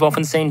blokes we've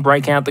often seen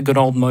break out the good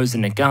old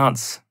Mosin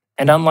Nagants.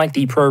 And unlike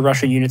the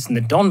pro-Russia units in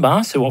the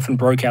Donbass, who often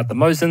broke out the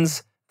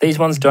Mosins, these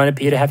ones don't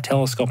appear to have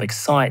telescopic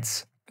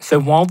sights. So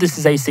while this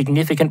is a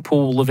significant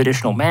pool of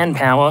additional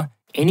manpower,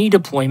 any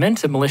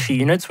deployment of militia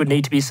units would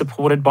need to be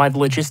supported by the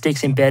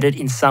logistics embedded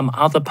in some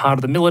other part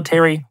of the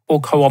military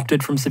or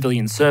co-opted from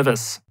civilian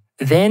service.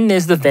 Then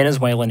there's the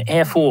Venezuelan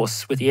Air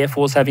Force, with the Air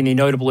Force having the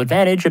notable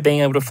advantage of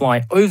being able to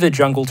fly over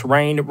jungle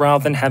terrain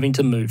rather than having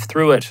to move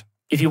through it.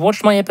 If you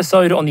watched my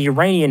episode on the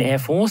Iranian Air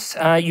Force,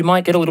 you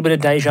might get a little bit of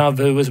deja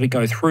vu as we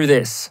go through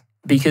this,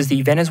 because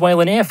the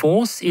Venezuelan Air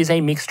Force is a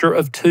mixture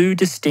of 2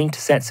 distinct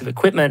sets of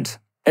equipment.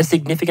 A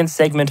significant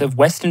segment of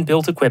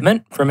Western-built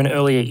equipment from an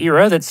earlier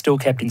era that's still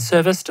kept in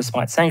service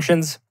despite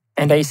sanctions,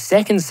 and a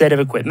second set of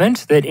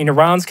equipment that in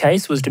Iran's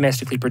case was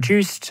domestically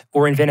produced,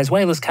 or in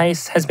Venezuela's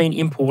case has been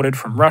imported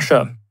from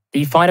Russia.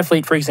 The fighter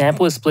fleet, for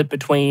example, is split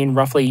between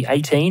roughly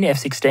 18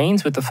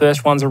 F-16s, with the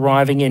first ones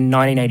arriving in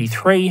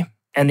 1983,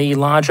 and the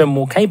larger,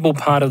 more capable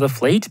part of the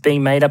fleet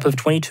being made up of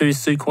 22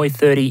 Sukhoi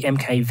 30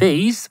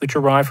 MKVs, which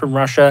arrived from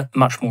Russia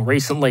much more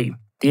recently.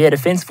 The Air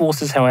Defense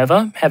Forces,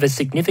 however, have a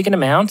significant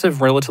amount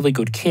of relatively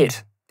good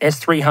kit.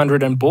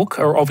 S-300 and Buk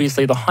are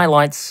obviously the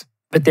highlights,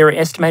 but there are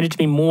estimated to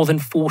be more than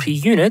 40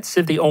 units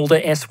of the older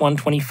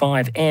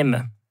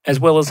S-125M, as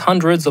well as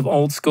hundreds of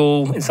old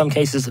school, in some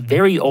cases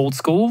very old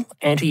school,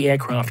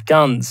 anti-aircraft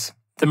guns.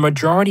 The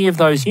majority of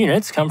those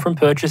units come from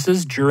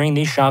purchases during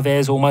the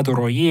Chavez or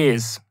Maduro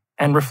years,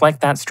 and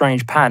reflect that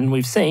strange pattern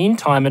we've seen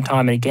time and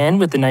time again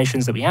with the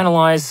nations that we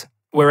analyse.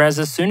 Whereas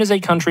as soon as a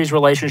country's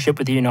relationship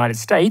with the United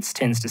States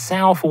tends to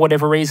sour for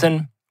whatever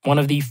reason, one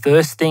of the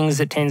first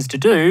things it tends to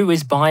do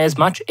is buy as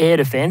much air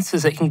defense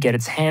as it can get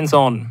its hands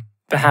on.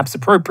 Perhaps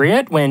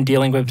appropriate when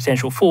dealing with a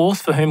potential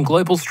force for whom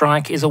global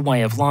strike is a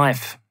way of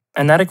life.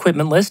 And that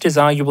equipment list is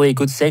arguably a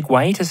good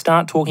segue to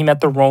start talking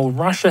about the role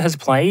Russia has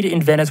played in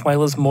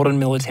Venezuela's modern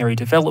military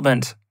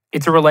development.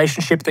 It's a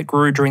relationship that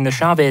grew during the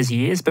Chavez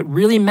years but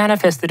really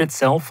manifested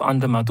itself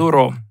under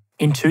Maduro.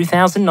 In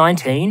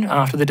 2019,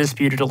 after the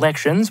disputed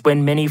elections,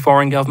 when many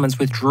foreign governments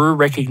withdrew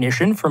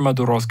recognition from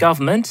Maduro's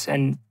government,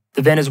 and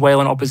the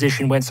Venezuelan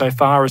opposition went so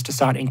far as to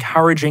start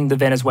encouraging the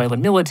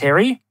Venezuelan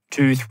military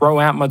to throw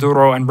out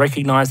Maduro and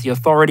recognize the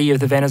authority of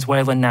the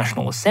Venezuelan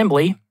National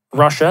Assembly,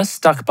 Russia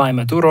stuck by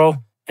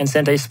Maduro and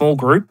sent a small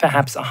group,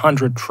 perhaps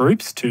 100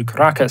 troops, to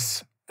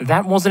Caracas.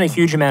 That wasn't a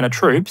huge amount of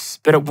troops,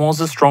 but it was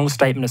a strong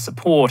statement of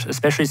support,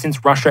 especially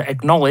since Russia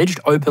acknowledged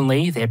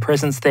openly their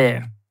presence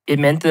there. It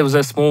meant there was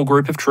a small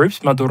group of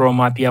troops Maduro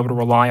might be able to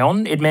rely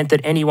on. It meant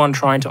that anyone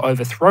trying to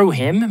overthrow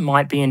him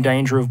might be in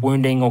danger of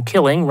wounding or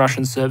killing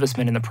Russian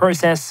servicemen in the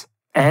process.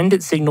 And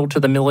it signaled to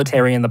the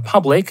military and the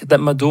public that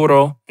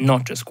Maduro,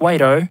 not just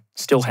Guaido,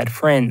 still had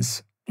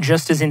friends.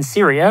 Just as in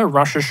Syria,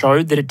 Russia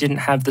showed that it didn't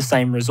have the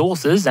same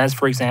resources as,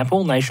 for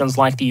example, nations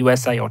like the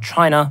USA or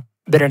China,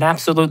 but it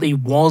absolutely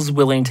was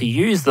willing to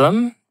use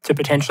them to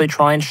potentially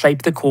try and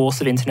shape the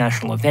course of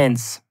international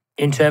events.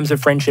 In terms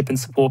of friendship and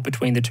support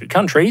between the two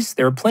countries,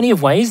 there are plenty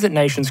of ways that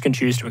nations can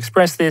choose to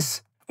express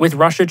this, with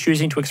Russia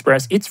choosing to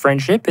express its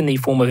friendship in the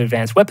form of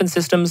advanced weapon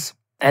systems,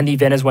 and the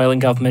Venezuelan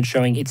government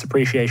showing its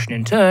appreciation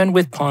in turn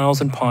with piles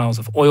and piles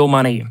of oil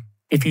money.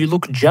 If you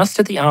look just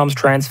at the arms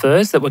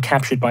transfers that were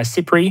captured by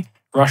CIPRI,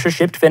 Russia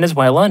shipped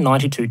Venezuela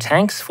 92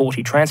 tanks,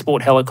 40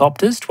 transport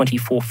helicopters,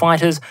 24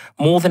 fighters,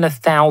 more than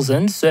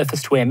 1,000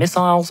 surface-to-air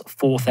missiles,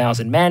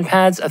 4,000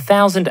 manpads,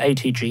 1,000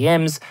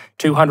 ATGMs,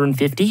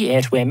 250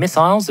 air-to-air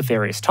missiles of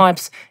various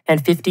types,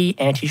 and 50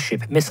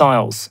 anti-ship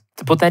missiles.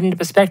 To put that into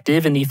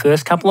perspective, in the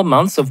first couple of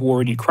months of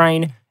war in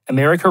Ukraine,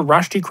 America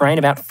rushed Ukraine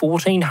about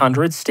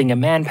 1,400 Stinger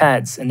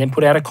manpads and then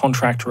put out a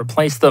contract to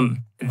replace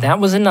them. That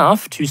was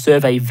enough to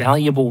serve a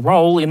valuable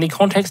role in the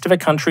context of a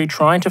country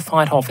trying to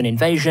fight off an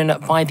invasion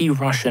by the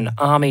Russian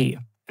army.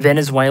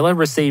 Venezuela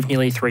received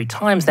nearly 3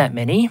 times that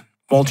many,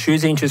 while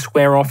choosing to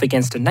square off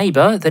against a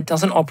neighbour that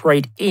doesn't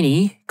operate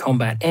any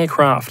combat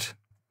aircraft.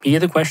 Here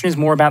the question is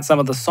more about some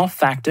of the soft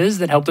factors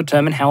that help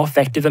determine how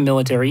effective a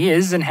military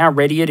is and how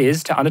ready it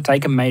is to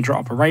undertake a major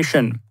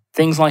operation.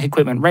 Things like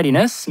equipment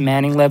readiness,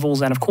 manning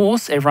levels, and of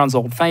course, everyone's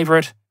old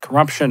favourite,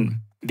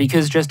 corruption.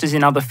 Because just as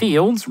in other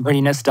fields,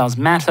 readiness does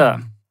matter.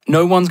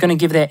 No one's going to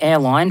give their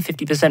airline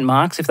 50%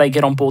 marks if they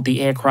get on board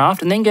the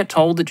aircraft and then get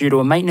told that due to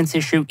a maintenance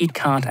issue, it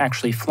can't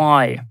actually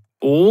fly.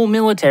 All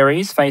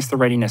militaries face the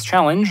readiness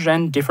challenge,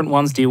 and different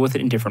ones deal with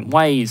it in different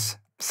ways.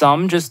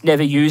 Some just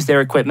never use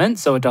their equipment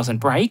so it doesn't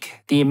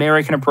break. The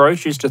American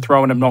approach is to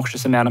throw an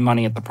obnoxious amount of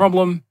money at the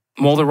problem,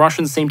 while the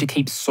Russians seem to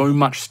keep so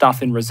much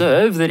stuff in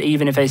reserve that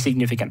even if a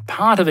significant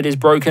part of it is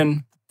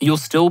broken, you'll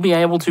still be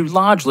able to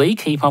largely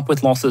keep up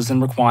with losses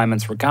and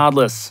requirements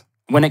regardless.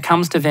 When it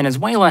comes to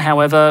Venezuela,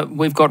 however,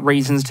 we've got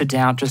reasons to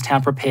doubt just how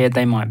prepared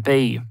they might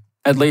be.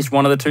 At least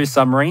one of the 2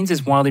 submarines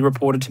is widely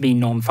reported to be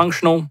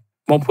non-functional,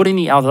 while putting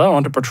the other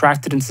onto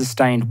protracted and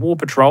sustained war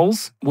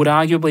patrols would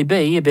arguably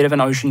be a bit of an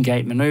Ocean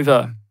Gate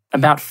manoeuvre.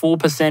 About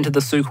 4% of the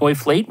Sukhoi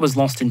fleet was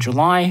lost in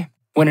July,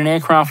 when an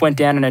aircraft went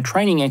down in a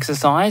training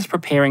exercise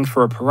preparing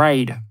for a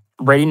parade.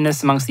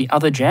 Readiness amongst the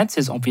other jets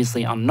is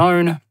obviously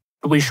unknown,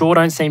 but we sure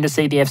don't seem to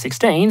see the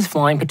F-16s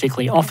flying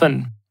particularly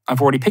often.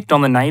 I've already picked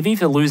on the Navy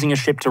for losing a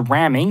ship to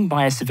ramming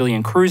by a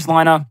civilian cruise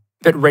liner,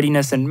 but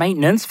readiness and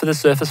maintenance for the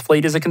surface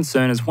fleet is a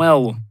concern as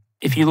well.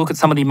 If you look at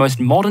some of the most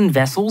modern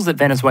vessels that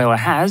Venezuela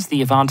has,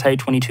 the Avante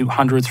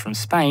 2200s from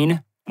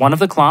Spain, one of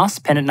the class,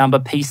 pennant number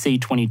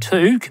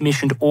PC-22,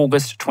 commissioned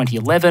August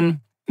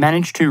 2011,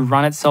 managed to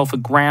run itself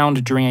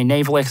aground during a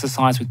naval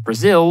exercise with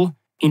Brazil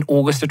in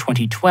August of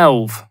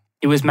 2012.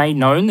 It was made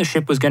known the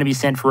ship was going to be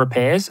sent for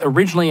repairs,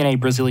 originally in a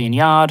Brazilian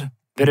yard,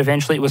 but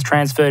eventually it was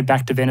transferred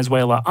back to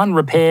Venezuela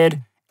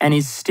unrepaired and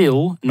is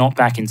still not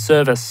back in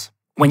service.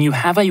 When you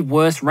have a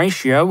worse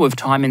ratio of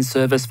time in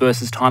service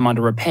versus time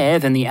under repair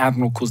than the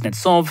Admiral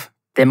Kuznetsov,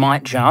 there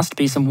might just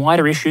be some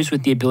wider issues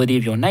with the ability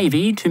of your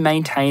navy to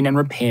maintain and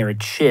repair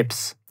its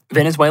ships.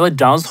 Venezuela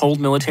does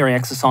hold military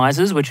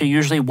exercises, which are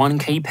usually one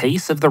key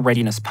piece of the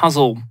readiness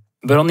puzzle.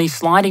 But on the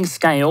sliding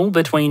scale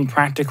between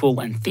practical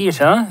and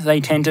theatre, they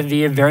tend to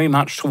veer very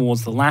much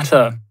towards the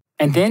latter.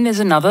 And then there's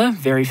another,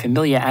 very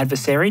familiar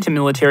adversary to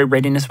military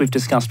readiness we've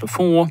discussed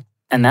before,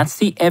 and that's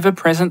the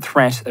ever-present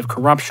threat of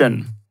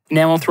corruption.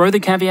 Now, I'll throw the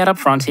caveat up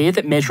front here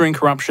that measuring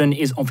corruption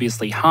is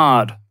obviously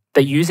hard.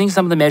 But using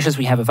some of the measures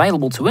we have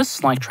available to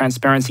us, like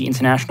Transparency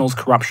International's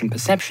Corruption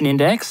Perception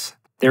Index,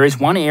 there is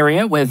one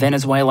area where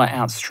Venezuela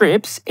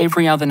outstrips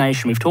every other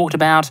nation we've talked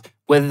about,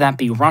 whether that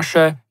be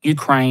Russia,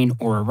 Ukraine,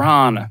 or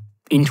Iran.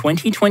 In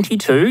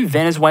 2022,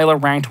 Venezuela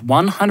ranked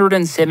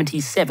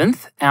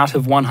 177th out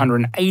of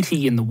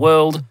 180 in the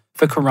world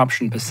for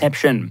corruption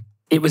perception.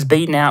 It was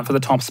beaten out for the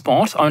top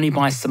spot only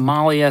by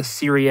Somalia,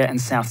 Syria, and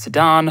South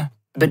Sudan,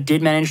 but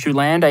did manage to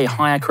land a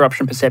higher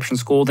corruption perception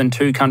score than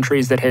 2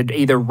 countries that had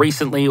either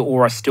recently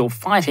or are still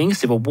fighting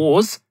civil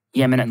wars,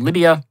 Yemen and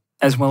Libya,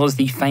 as well as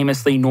the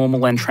famously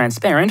normal and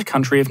transparent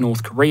country of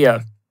North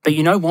Korea. But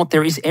you know what?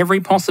 There is every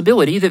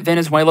possibility that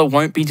Venezuela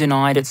won't be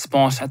denied its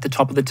spot at the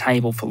top of the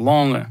table for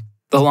long.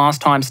 The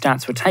last time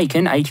stats were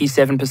taken,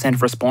 87%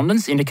 of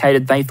respondents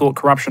indicated they thought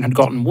corruption had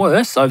gotten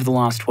worse over the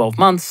last 12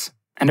 months,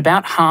 and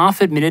about half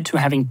admitted to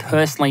having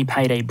personally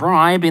paid a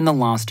bribe in the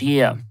last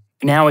year.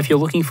 Now, if you're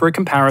looking for a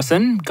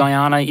comparison,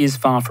 Guyana is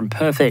far from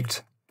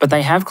perfect, but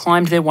they have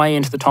climbed their way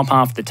into the top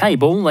half of the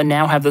table and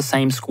now have the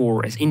same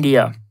score as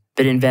India.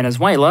 But in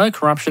Venezuela,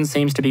 corruption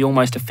seems to be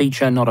almost a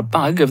feature, not a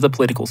bug, of the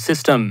political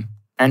system.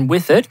 And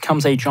with it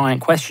comes a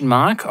giant question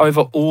mark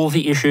over all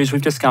the issues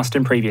we've discussed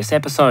in previous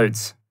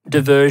episodes.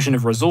 Diversion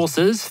of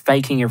resources,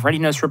 faking of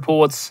readiness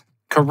reports,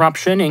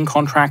 corruption in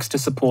contracts to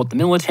support the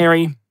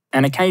military,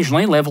 and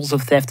occasionally levels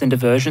of theft and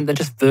diversion that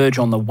just verge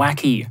on the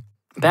wacky.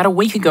 About a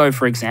week ago,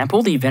 for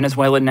example, the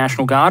Venezuelan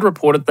National Guard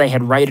reported they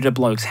had raided a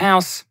bloke's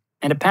house,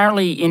 and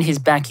apparently in his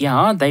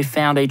backyard they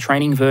found a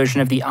training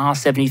version of the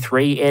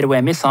R-73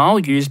 air-to-air missile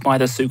used by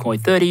the Sukhoi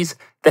 30s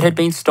that had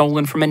been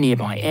stolen from a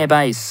nearby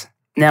airbase.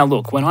 Now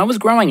look, when I was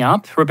growing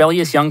up,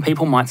 rebellious young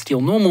people might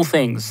steal normal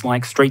things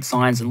like street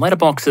signs and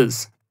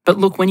letterboxes. But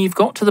look, when you've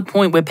got to the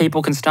point where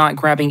people can start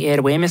grabbing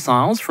air-to-air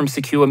missiles from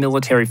secure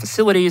military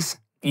facilities,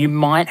 you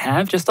might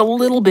have just a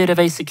little bit of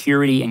a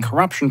security and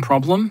corruption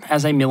problem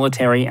as a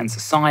military and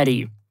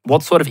society.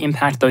 What sort of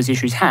impact those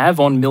issues have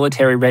on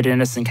military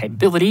readiness and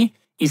capability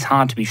is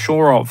hard to be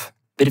sure of.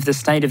 But if the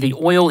state of the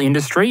oil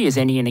industry is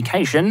any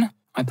indication,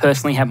 I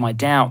personally have my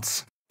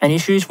doubts. And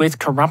issues with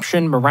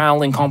corruption,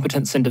 morale,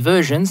 incompetence and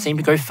diversion seem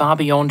to go far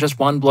beyond just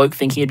one bloke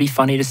thinking it'd be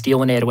funny to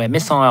steal an air-to-air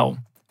missile.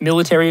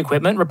 Military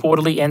equipment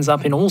reportedly ends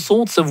up in all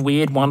sorts of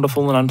weird,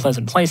 wonderful and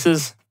unpleasant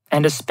places,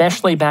 and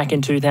especially back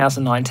in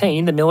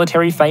 2019, the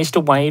military faced a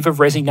wave of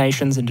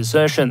resignations and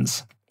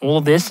desertions. All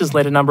of this has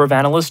led a number of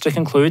analysts to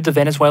conclude the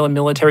Venezuelan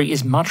military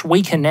is much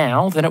weaker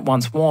now than it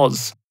once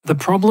was. The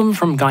problem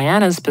from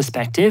Guyana's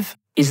perspective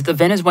is that the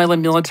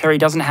Venezuelan military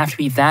doesn't have to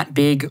be that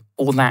big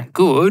or that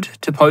good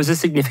to pose a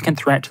significant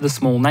threat to the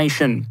small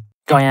nation.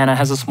 Guyana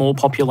has a small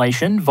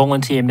population,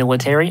 volunteer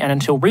military, and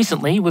until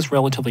recently was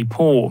relatively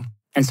poor.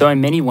 And so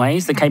in many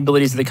ways, the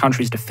capabilities of the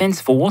country's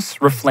defence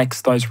force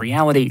reflects those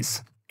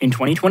realities. In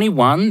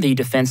 2021, the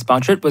defence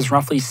budget was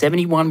roughly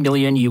 $71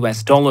 million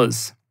US.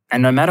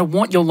 And no matter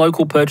what your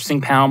local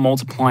purchasing power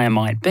multiplier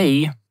might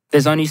be,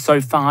 there's only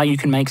so far you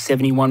can make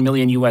 $71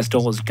 million US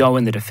go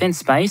in the defence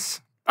space,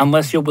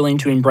 unless you're willing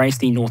to embrace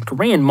the North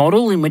Korean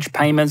model in which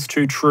payments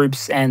to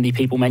troops and the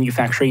people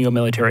manufacturing your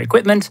military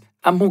equipment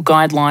are more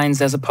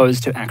guidelines as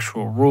opposed to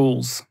actual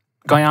rules.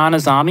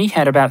 Guyana's army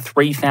had about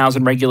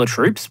 3,000 regular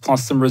troops,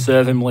 plus some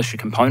reserve and militia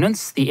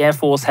components. The Air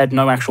Force had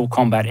no actual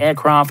combat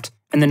aircraft,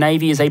 and the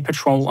Navy is a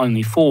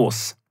patrol-only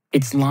force.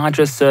 Its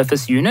largest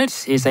surface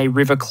unit is a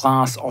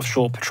River-class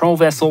offshore patrol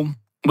vessel,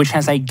 which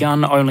has a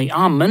gun-only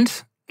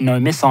armament, no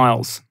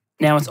missiles.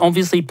 Now, it's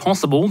obviously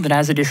possible that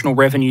as additional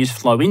revenues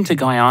flow into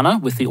Guyana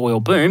with the oil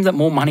boom, that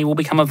more money will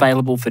become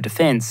available for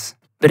defence.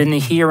 But in the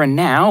here and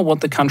now,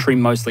 what the country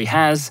mostly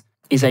has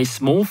is a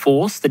small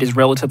force that is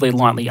relatively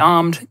lightly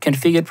armed,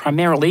 configured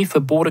primarily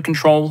for border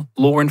control,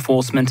 law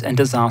enforcement and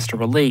disaster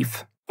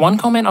relief. One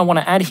comment I want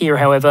to add here,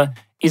 however,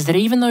 is that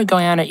even though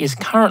Guyana is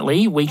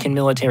currently weak in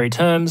military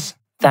terms,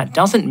 that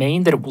doesn't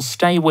mean that it will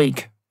stay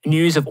weak.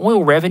 News of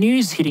oil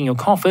revenues hitting your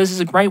coffers is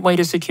a great way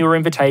to secure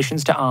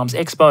invitations to arms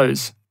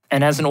expos.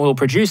 And as an oil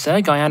producer,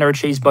 Guyana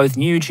achieves both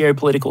new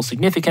geopolitical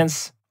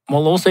significance,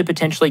 while also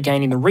potentially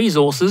gaining the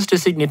resources to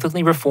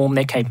significantly reform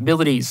their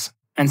capabilities.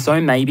 And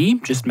so maybe,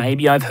 just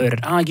maybe I've heard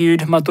it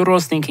argued,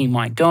 Maduro's thinking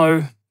might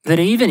go that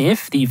even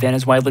if the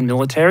Venezuelan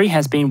military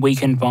has been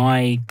weakened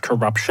by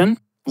corruption,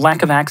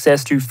 lack of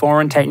access to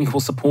foreign technical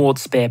support,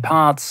 spare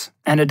parts,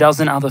 and a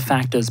dozen other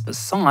factors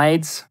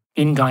besides,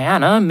 in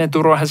Guyana,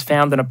 Maduro has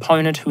found an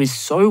opponent who is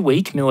so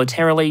weak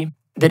militarily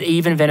that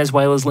even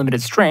Venezuela's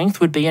limited strength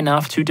would be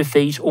enough to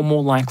defeat or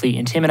more likely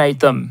intimidate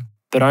them.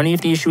 But only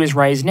if the issue is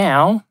raised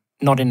now,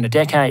 not in a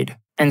decade.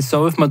 And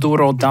so if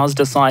Maduro does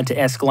decide to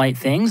escalate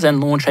things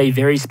and launch a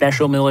very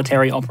special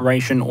military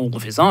operation all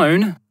of his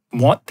own,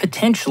 what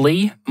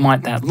potentially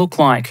might that look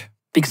like?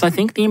 Because I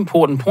think the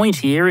important point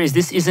here is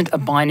this isn't a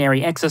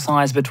binary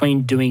exercise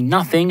between doing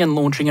nothing and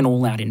launching an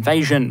all-out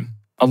invasion.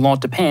 A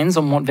lot depends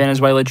on what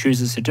Venezuela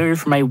chooses to do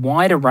from a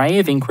wide array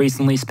of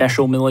increasingly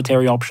special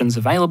military options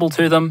available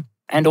to them,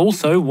 and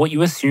also what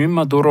you assume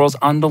Maduro's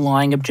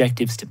underlying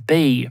objectives to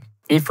be.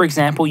 If, for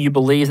example, you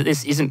believe that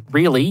this isn't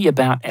really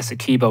about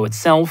Essequibo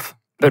itself,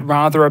 but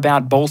rather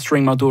about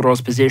bolstering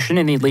Maduro's position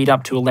in the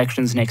lead-up to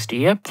elections next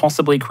year,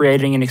 possibly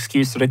creating an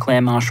excuse to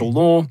declare martial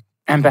law,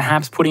 and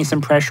perhaps putting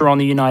some pressure on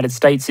the United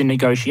States in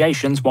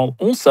negotiations while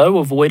also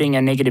avoiding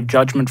a negative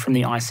judgment from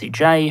the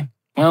ICJ,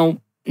 well,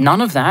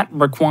 none of that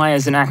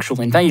requires an actual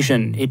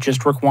invasion. It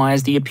just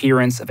requires the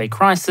appearance of a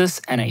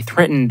crisis and a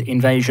threatened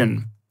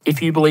invasion.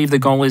 If you believe the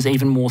goal is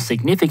even more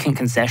significant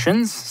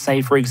concessions,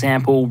 say for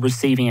example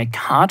receiving a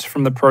cut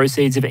from the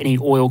proceeds of any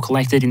oil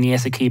collected in the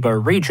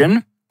Essequibo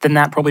region, then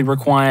that probably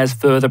requires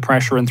further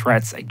pressure and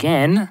threats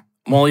again.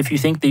 While if you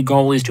think the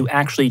goal is to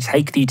actually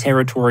take the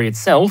territory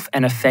itself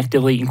and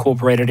effectively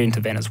incorporate it into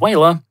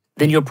Venezuela,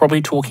 then you're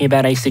probably talking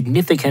about a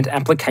significant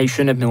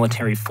application of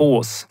military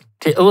force.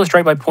 To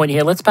illustrate my point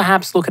here, let's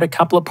perhaps look at a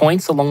couple of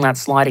points along that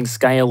sliding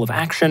scale of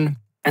action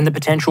and the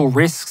potential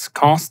risks,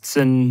 costs,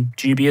 and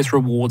dubious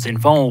rewards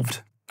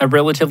involved. A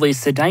relatively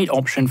sedate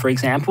option, for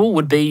example,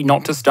 would be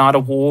not to start a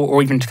war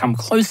or even to come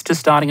close to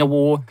starting a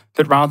war,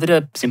 but rather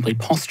to simply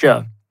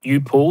posture. You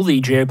pull the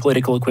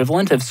geopolitical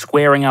equivalent of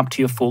squaring up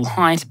to your full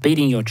height,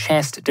 beating your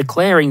chest,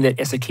 declaring that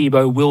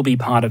Essequibo will be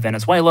part of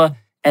Venezuela,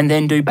 and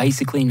then do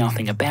basically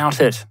nothing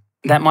about it.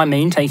 That might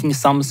mean taking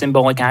some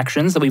symbolic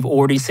actions that we've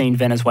already seen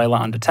Venezuela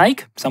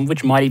undertake, some of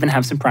which might even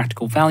have some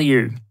practical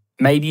value.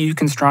 Maybe you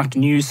construct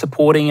new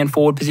supporting and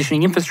forward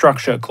positioning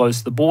infrastructure close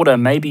to the border.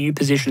 Maybe you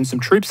position some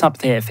troops up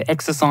there for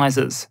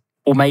exercises.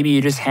 Or maybe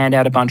you just hand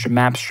out a bunch of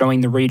maps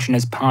showing the region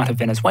as part of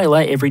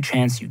Venezuela every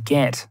chance you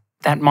get.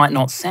 That might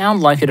not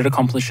sound like it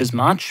accomplishes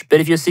much, but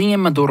if you're sitting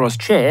in Maduro's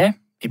chair,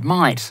 it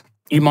might.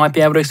 You might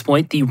be able to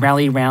exploit the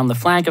rally round the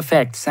flag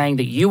effect, saying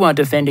that you are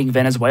defending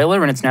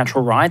Venezuela and its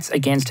natural rights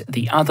against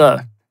the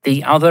other.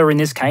 The other in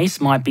this case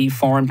might be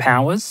foreign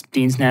powers,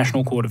 the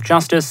International Court of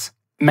Justice,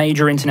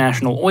 major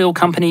international oil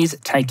companies,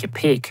 take your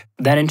pick.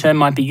 That in turn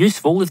might be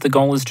useful if the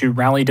goal is to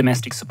rally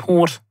domestic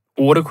support,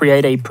 or to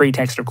create a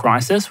pretext of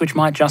crisis which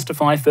might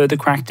justify further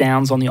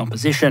crackdowns on the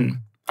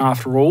opposition.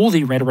 After all,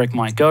 the rhetoric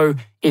might go,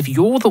 if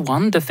you're the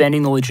one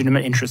defending the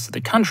legitimate interests of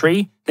the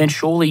country, then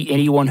surely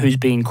anyone who's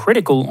being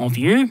critical of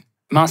you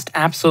must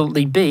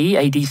absolutely be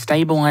a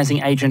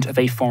destabilising agent of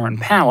a foreign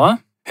power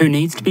who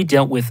needs to be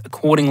dealt with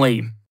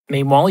accordingly.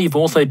 Meanwhile, you've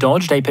also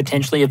dodged a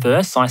potentially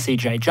adverse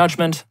ICJ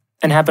judgment,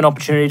 and have an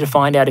opportunity to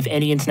find out if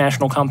any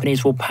international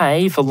companies will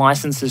pay for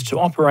licenses to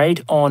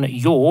operate on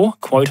your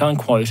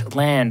quote-unquote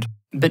land.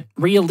 But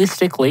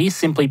realistically,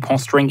 simply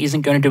posturing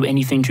isn't going to do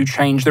anything to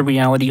change the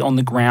reality on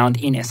the ground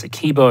in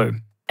Essequibo.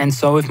 And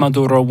so if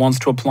Maduro wants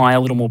to apply a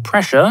little more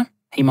pressure,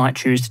 he might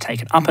choose to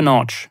take it up a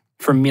notch,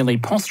 from merely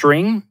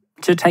posturing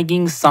to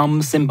taking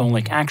some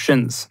symbolic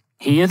actions.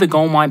 Here, the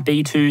goal might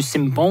be to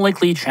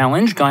symbolically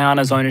challenge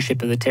Guyana's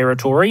ownership of the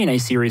territory in a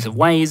series of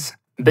ways,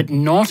 but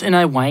not in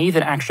a way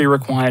that actually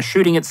requires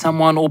shooting at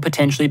someone or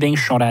potentially being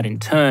shot at in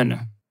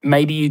turn.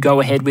 Maybe you go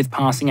ahead with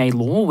passing a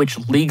law which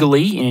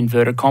legally, in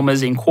inverted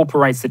commas,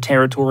 incorporates the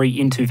territory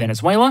into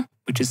Venezuela,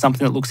 which is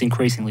something that looks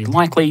increasingly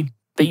likely,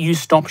 but you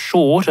stop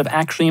short of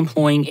actually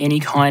employing any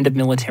kind of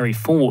military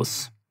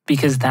force,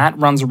 because that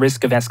runs a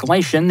risk of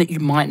escalation that you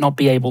might not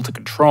be able to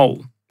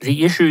control.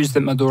 The issues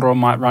that Maduro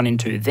might run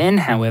into then,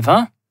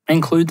 however,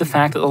 include the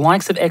fact that the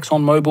likes of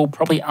ExxonMobil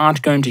probably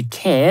aren't going to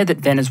care that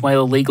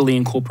Venezuela legally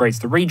incorporates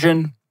the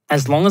region.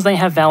 As long as they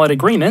have valid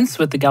agreements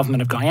with the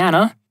government of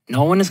Guyana,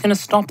 no one is going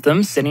to stop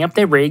them setting up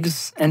their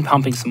rigs and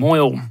pumping some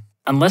oil.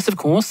 Unless, of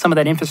course, some of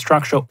that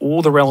infrastructure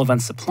or the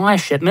relevant supply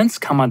shipments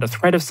come under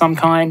threat of some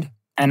kind,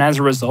 and as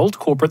a result,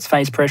 corporates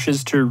face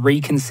pressures to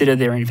reconsider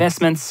their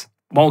investments,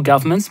 while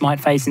governments might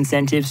face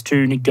incentives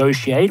to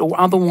negotiate or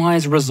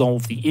otherwise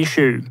resolve the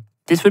issue.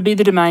 This would be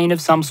the domain of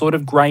some sort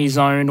of grey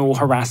zone or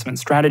harassment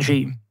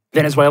strategy.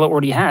 Venezuela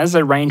already has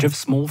a range of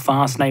small,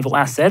 fast naval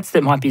assets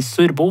that might be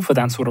suitable for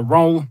that sort of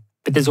role,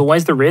 but there's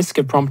always the risk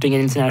of prompting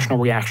an international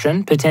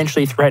reaction,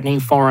 potentially threatening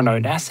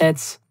foreign-owned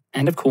assets.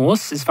 And of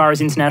course, as far as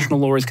international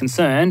law is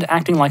concerned,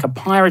 acting like a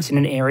pirate in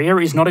an area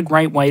is not a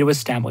great way to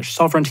establish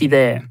sovereignty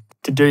there.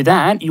 To do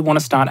that, you want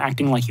to start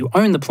acting like you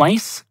own the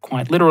place,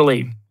 quite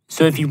literally.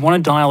 So if you want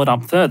to dial it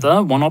up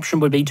further, one option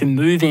would be to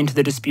move into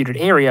the disputed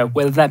area,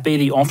 whether that be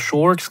the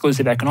offshore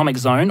exclusive economic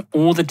zone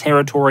or the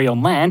territorial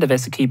land of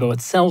Essequibo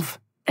itself,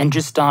 and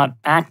just start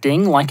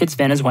acting like it's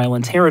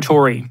Venezuelan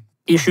territory.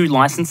 Issue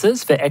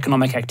licenses for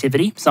economic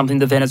activity, something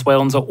the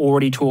Venezuelans are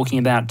already talking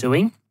about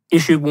doing.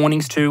 Issue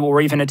warnings to or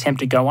even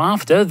attempt to go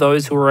after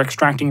those who are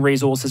extracting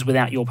resources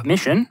without your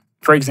permission.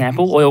 For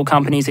example, oil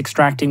companies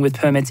extracting with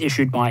permits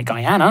issued by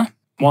Guyana.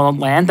 While on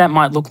land, that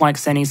might look like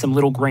sending some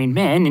little green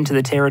men into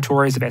the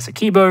territories of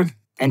Essequibo,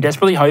 and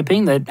desperately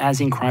hoping that, as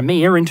in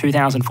Crimea in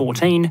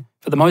 2014,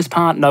 for the most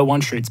part no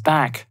one shoots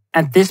back.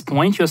 At this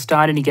point, you're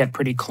starting to get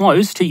pretty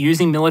close to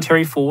using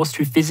military force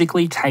to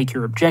physically take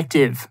your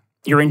objective.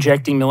 You're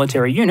injecting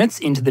military units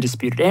into the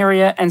disputed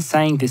area and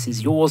saying this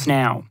is yours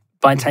now.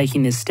 By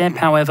taking this step,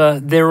 however,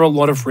 there are a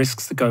lot of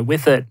risks that go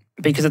with it,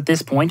 because at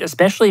this point,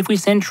 especially if we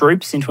send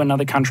troops into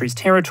another country's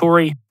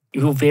territory,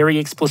 you're very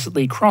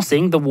explicitly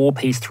crossing the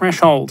war-peace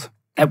threshold,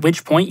 at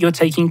which point you're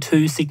taking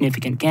two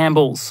significant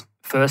gambles.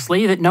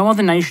 Firstly, that no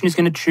other nation is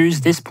going to choose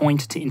this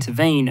point to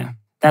intervene.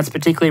 That's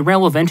particularly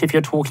relevant if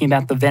you're talking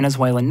about the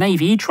Venezuelan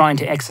Navy trying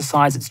to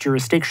exercise its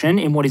jurisdiction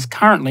in what is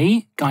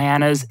currently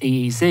Guyana's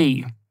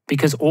EEZ,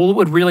 because all it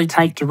would really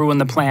take to ruin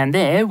the plan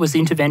there was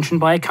intervention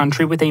by a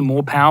country with a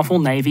more powerful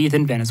navy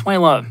than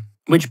Venezuela,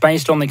 which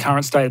based on the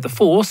current state of the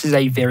force is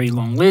a very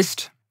long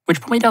list, which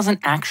probably doesn't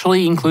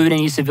actually include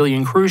any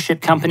civilian cruise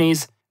ship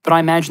companies, but I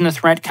imagine the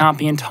threat can't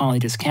be entirely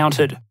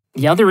discounted.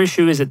 The other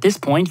issue is at this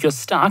point you're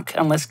stuck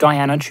unless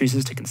Guyana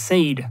chooses to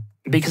concede,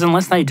 because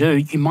unless they do,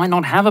 you might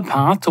not have a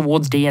path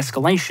towards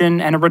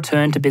de-escalation and a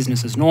return to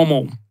business as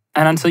normal.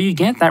 And until you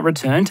get that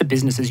return to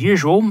business as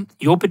usual,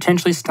 you're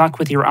potentially stuck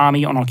with your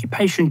army on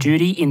occupation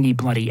duty in the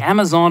bloody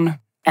Amazon,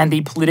 and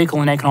the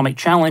political and economic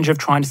challenge of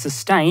trying to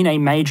sustain a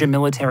major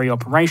military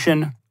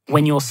operation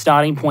when your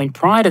starting point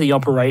prior to the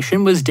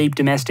operation was deep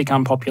domestic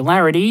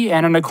unpopularity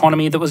and an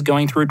economy that was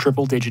going through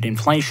triple-digit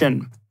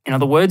inflation. In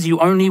other words, you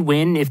only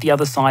win if the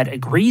other side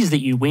agrees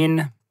that you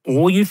win,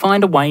 or you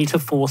find a way to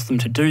force them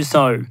to do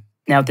so.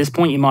 Now at this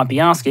point you might be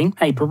asking,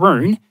 hey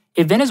Perun,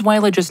 if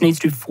Venezuela just needs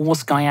to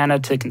force Guyana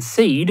to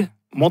concede,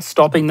 what's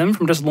stopping them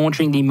from just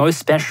launching the most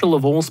special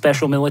of all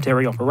special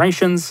military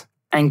operations,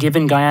 and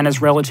given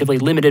Guyana's relatively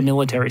limited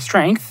military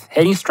strength,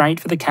 heading straight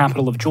for the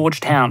capital of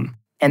Georgetown?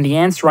 And the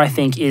answer, I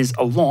think, is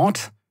a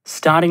lot,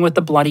 starting with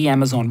the bloody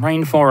Amazon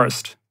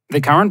rainforest.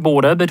 The current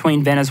border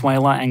between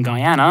Venezuela and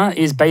Guyana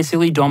is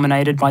basically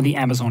dominated by the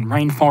Amazon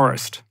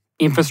rainforest.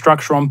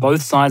 Infrastructure on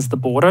both sides of the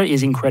border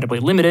is incredibly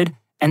limited,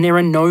 and there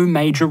are no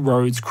major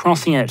roads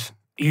crossing it.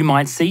 You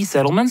might see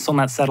settlements on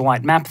that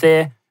satellite map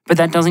there, but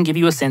that doesn't give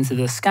you a sense of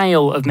the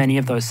scale of many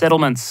of those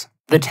settlements.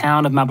 The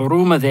town of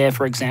Maburuma there,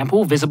 for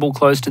example, visible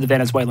close to the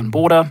Venezuelan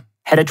border,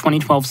 had a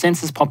 2012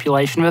 census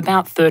population of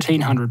about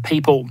 1,300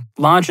 people,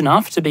 large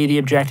enough to be the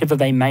objective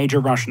of a major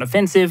Russian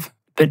offensive,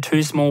 but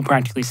too small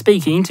practically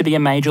speaking to be a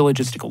major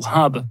logistical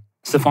hub.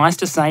 Suffice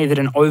to say that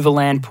an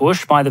overland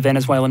push by the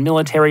Venezuelan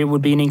military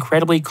would be an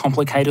incredibly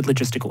complicated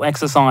logistical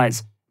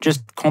exercise.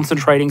 Just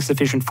concentrating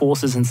sufficient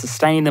forces and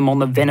sustaining them on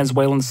the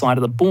Venezuelan side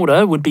of the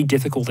border would be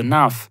difficult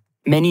enough.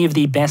 Many of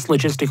the best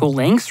logistical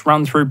links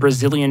run through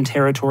Brazilian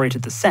territory to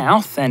the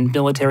south, and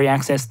military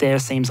access there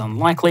seems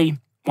unlikely,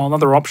 while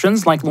other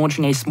options, like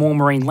launching a small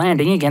marine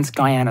landing against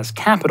Guyana's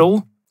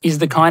capital, is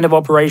the kind of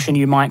operation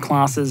you might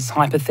class as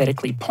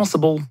hypothetically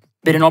possible,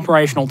 but in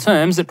operational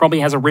terms it probably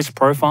has a risk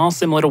profile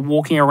similar to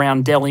walking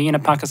around Delhi in a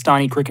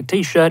Pakistani cricket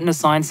t-shirt and a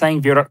sign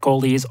saying Virat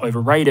Kohli is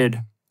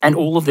overrated. And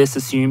all of this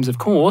assumes, of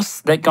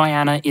course, that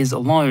Guyana is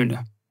alone.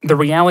 The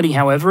reality,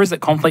 however, is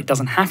that conflict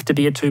doesn't have to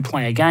be a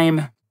two-player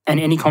game, and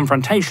any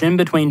confrontation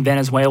between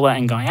Venezuela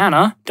and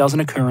Guyana doesn't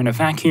occur in a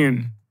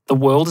vacuum. The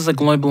world is a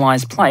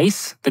globalized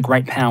place, the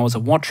great powers are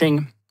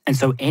watching, and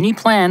so any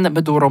plan that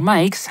Maduro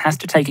makes has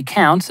to take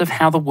account of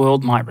how the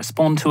world might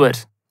respond to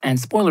it. And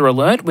spoiler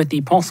alert, with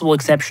the possible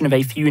exception of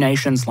a few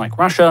nations like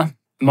Russia,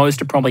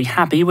 most are probably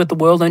happy with the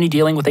world only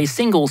dealing with a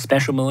single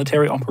special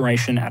military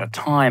operation at a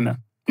time.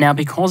 Now,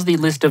 because the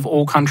list of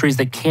all countries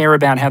that care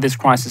about how this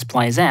crisis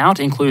plays out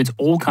includes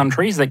all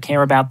countries that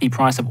care about the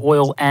price of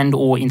oil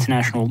and/or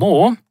international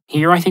law,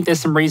 here I think there's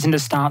some reason to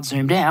start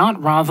zoomed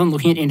out rather than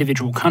looking at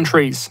individual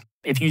countries.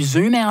 If you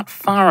zoom out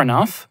far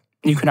enough,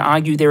 you can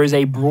argue there is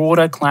a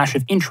broader clash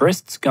of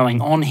interests going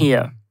on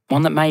here.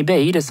 One that may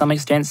be, to some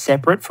extent,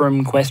 separate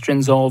from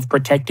questions of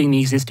protecting the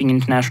existing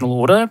international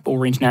order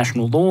or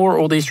international law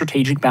or the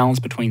strategic balance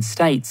between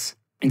states.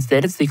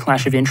 Instead, it's the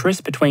clash of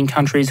interests between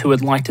countries who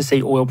would like to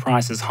see oil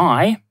prices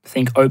high,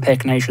 think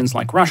OPEC nations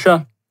like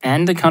Russia,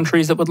 and the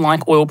countries that would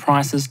like oil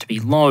prices to be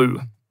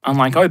low.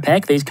 Unlike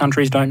OPEC, these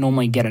countries don't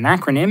normally get an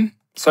acronym,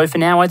 so for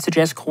now I'd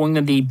suggest calling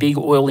them the big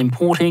oil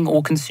importing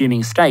or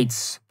consuming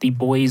states, the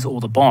boys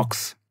or the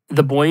box.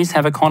 The boys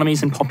have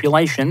economies and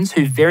populations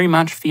who very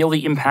much feel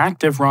the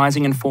impact of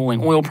rising and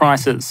falling oil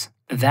prices.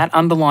 That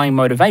underlying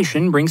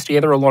motivation brings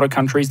together a lot of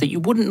countries that you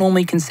wouldn't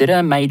normally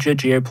consider major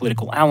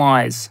geopolitical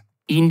allies.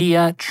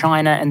 India,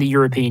 China, and the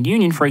European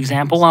Union, for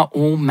example, are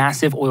all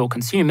massive oil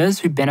consumers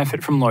who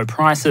benefit from low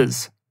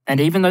prices. And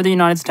even though the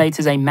United States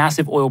is a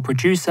massive oil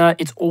producer,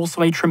 it's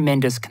also a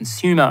tremendous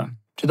consumer,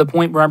 to the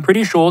point where I'm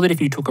pretty sure that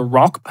if you took a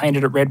rock,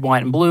 painted it red,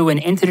 white, and blue, and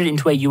entered it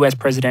into a US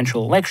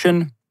presidential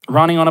election,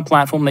 running on a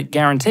platform that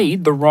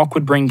guaranteed the rock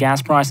would bring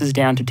gas prices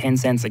down to 10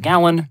 cents a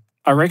gallon,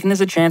 I reckon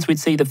there's a chance we'd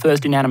see the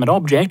first inanimate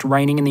object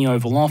reigning in the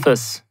Oval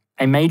Office.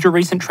 A major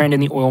recent trend in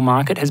the oil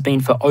market has been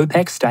for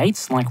OPEC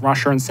states like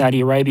Russia and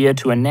Saudi Arabia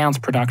to announce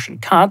production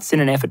cuts in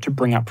an effort to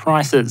bring up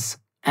prices.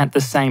 At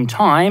the same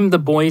time, the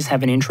boys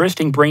have an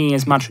interest in bringing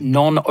as much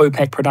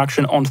non-OPEC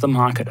production onto the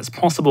market as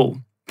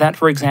possible. That,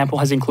 for example,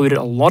 has included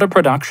a lot of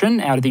production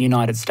out of the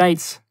United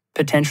States,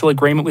 potential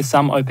agreement with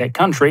some OPEC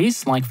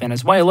countries, like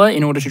Venezuela,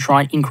 in order to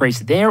try and increase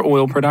their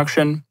oil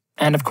production,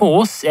 and of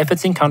course,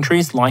 efforts in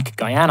countries like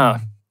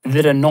Guyana,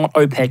 that are not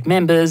OPEC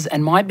members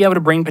and might be able to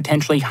bring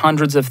potentially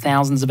hundreds of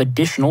thousands of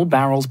additional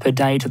barrels per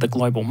day to the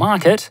global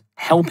market,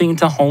 helping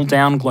to hold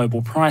down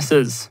global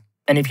prices.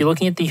 And if you're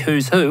looking at the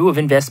who's who of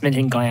investment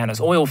in Guyana's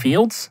oil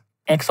fields,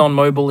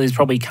 ExxonMobil is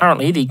probably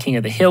currently the king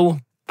of the hill,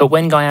 but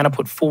when Guyana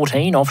put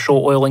 14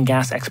 offshore oil and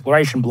gas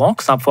exploration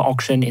blocks up for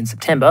auction in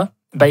September,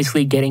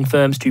 basically getting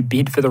firms to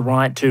bid for the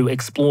right to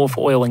explore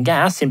for oil and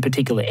gas in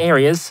particular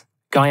areas,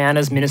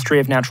 Guyana's Ministry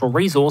of Natural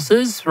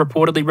Resources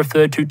reportedly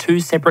referred to two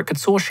separate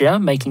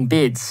consortia making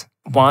bids,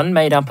 one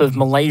made up of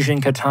Malaysian,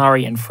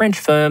 Qatari and French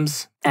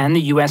firms, and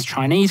the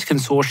US-Chinese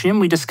consortium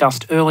we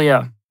discussed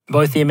earlier.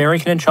 Both the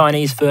American and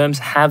Chinese firms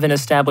have an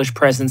established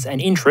presence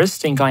and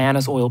interest in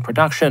Guyana's oil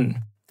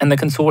production, and the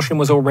consortium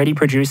was already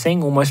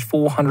producing almost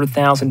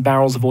 400,000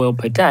 barrels of oil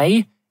per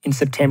day in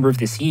September of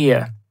this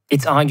year.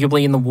 It's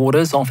arguably in the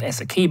waters off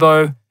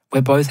Essequibo,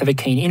 where both have a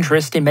keen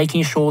interest in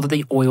making sure that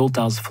the oil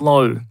does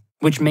flow,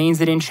 which means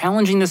that in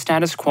challenging the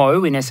status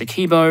quo in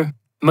Essequibo,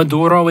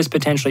 Maduro is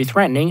potentially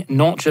threatening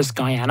not just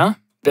Guyana,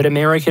 but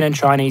American and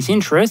Chinese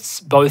interests,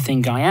 both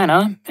in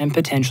Guyana and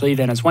potentially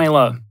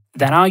Venezuela.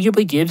 That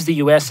arguably gives the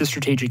US a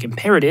strategic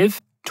imperative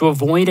to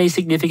avoid a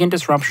significant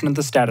disruption of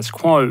the status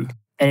quo.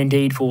 And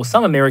indeed, for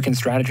some American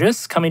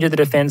strategists, coming to the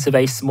defense of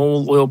a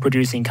small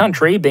oil-producing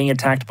country being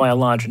attacked by a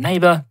larger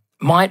neighbour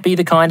might be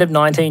the kind of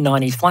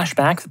 1990s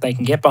flashback that they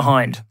can get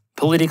behind.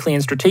 Politically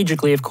and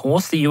strategically, of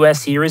course, the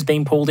US here is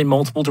being pulled in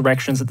multiple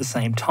directions at the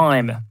same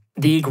time.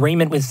 The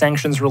agreement with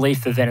sanctions relief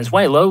for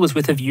Venezuela was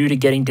with a view to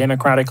getting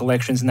democratic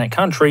elections in that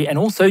country and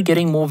also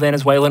getting more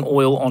Venezuelan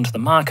oil onto the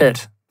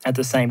market. At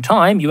the same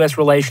time, US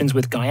relations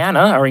with Guyana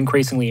are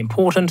increasingly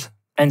important,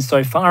 and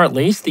so far at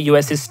least, the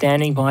US is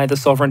standing by the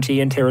sovereignty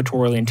and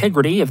territorial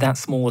integrity of that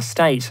smaller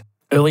state.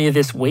 Earlier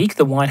this week,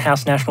 the White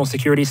House National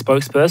Security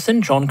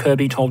spokesperson John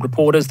Kirby told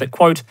reporters that,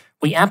 quote,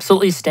 "We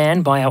absolutely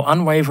stand by our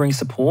unwavering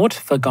support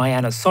for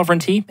Guyana's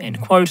sovereignty," end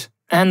quote,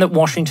 and that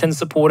Washington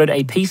supported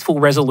a peaceful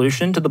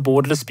resolution to the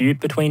border dispute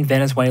between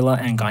Venezuela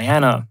and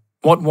Guyana.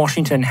 What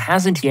Washington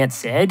hasn't yet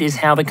said is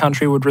how the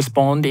country would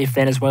respond if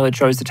Venezuela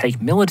chose to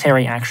take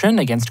military action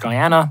against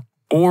Guyana,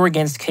 or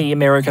against key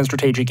American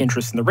strategic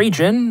interests in the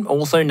region,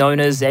 also known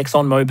as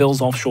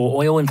ExxonMobil's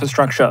offshore oil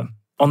infrastructure.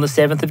 On the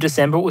 7th of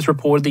December, it was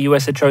reported the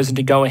US had chosen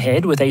to go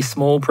ahead with a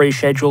small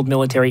pre-scheduled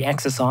military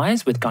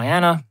exercise with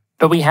Guyana,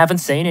 but we haven't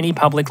seen any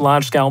public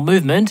large-scale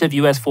movement of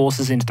US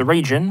forces into the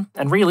region,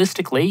 and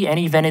realistically,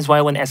 any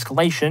Venezuelan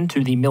escalation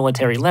to the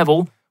military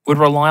level would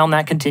rely on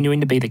that continuing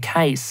to be the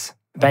case.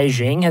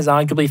 Beijing has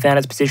arguably found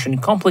its position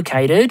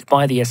complicated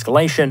by the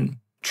escalation.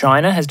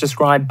 China has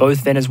described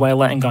both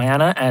Venezuela and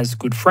Guyana as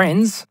good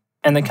friends,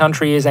 and the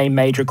country is a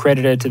major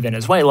creditor to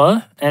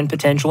Venezuela and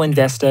potential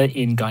investor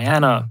in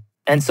Guyana.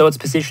 And so its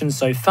position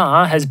so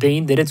far has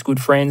been that its good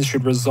friends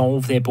should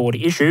resolve their border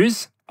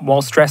issues,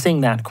 while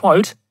stressing that,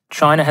 quote,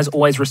 "China has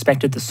always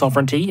respected the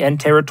sovereignty and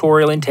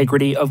territorial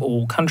integrity of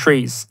all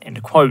countries,"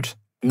 end quote.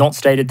 Not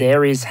stated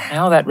there is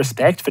how that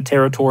respect for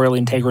territorial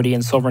integrity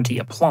and sovereignty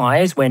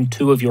applies when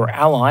two of your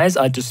allies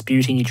are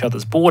disputing each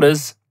other's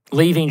borders,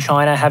 leaving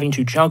China having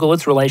to juggle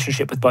its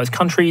relationship with both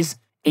countries,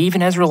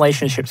 even as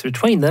relationships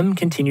between them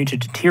continue to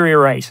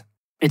deteriorate.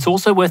 It's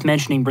also worth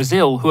mentioning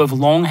Brazil, who have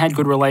long had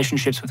good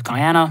relationships with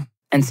Guyana,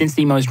 and since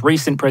the most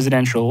recent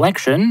presidential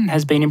election,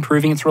 has been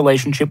improving its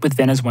relationship with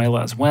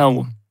Venezuela as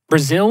well.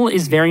 Brazil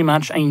is very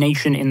much a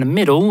nation in the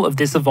middle of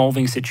this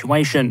evolving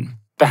situation.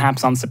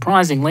 Perhaps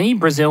unsurprisingly,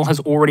 Brazil has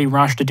already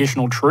rushed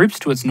additional troops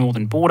to its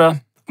northern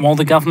border, while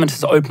the government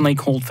has openly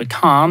called for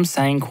calm,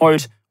 saying,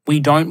 quote, "We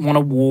don't want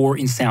a war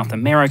in South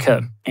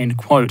America," end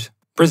quote.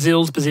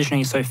 Brazil's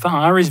positioning so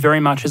far is very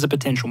much as a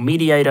potential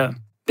mediator,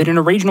 but in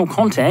a regional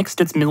context,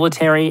 its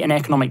military and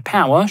economic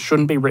power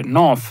shouldn't be written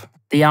off.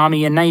 The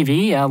army and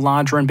navy are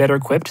larger and better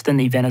equipped than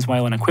the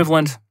Venezuelan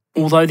equivalent,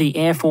 although the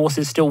Air Force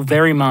is still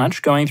very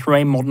much going through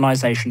a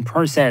modernisation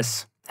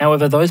process.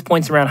 However, those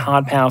points around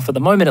hard power, for the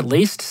moment at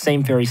least,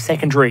 seem very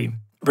secondary.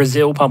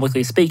 Brazil,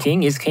 publicly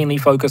speaking, is keenly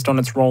focused on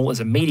its role as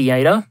a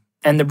mediator,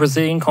 and the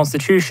Brazilian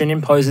constitution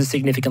imposes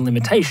significant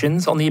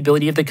limitations on the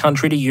ability of the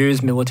country to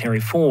use military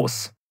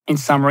force. In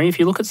summary, if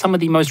you look at some of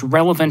the most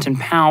relevant and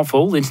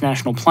powerful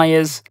international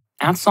players,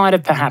 outside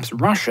of perhaps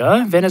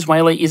Russia,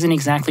 Venezuela isn't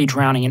exactly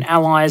drowning in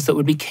allies that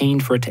would be keen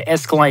for it to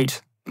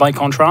escalate. By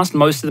contrast,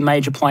 most of the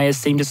major players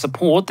seem to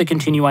support the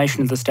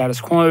continuation of the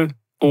status quo,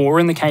 or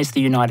in the case of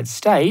the United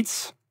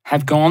States,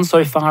 have gone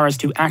so far as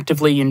to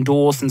actively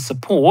endorse and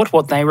support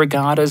what they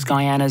regard as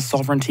Guyana's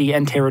sovereignty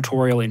and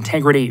territorial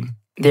integrity.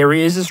 There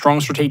is a strong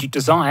strategic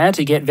desire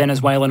to get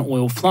Venezuelan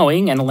oil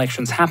flowing and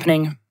elections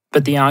happening,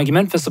 but the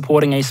argument for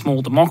supporting a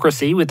small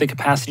democracy with the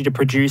capacity to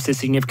produce a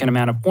significant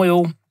amount of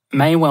oil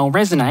may well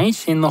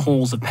resonate in the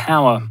halls of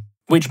power.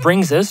 Which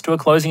brings us to a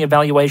closing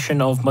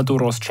evaluation of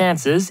Maduro's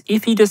chances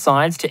if he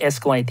decides to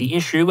escalate the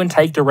issue and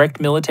take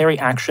direct military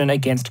action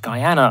against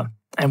Guyana.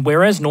 And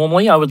whereas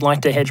normally I would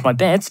like to hedge my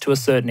bets to a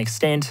certain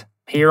extent,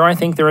 here I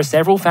think there are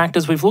several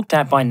factors we've looked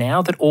at by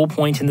now that all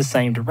point in the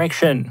same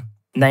direction.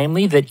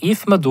 Namely that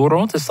if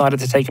Maduro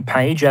decided to take a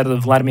page out of the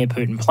Vladimir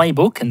Putin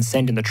playbook and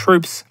send in the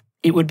troops,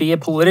 it would be a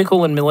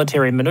political and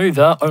military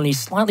maneuver only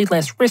slightly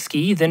less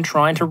risky than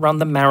trying to run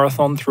the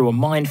marathon through a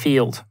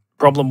minefield.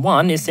 Problem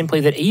one is simply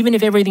that even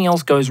if everything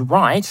else goes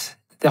right,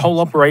 the whole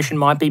operation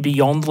might be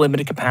beyond the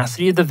limited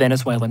capacity of the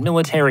Venezuelan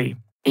military.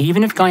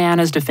 Even if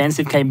Guyana's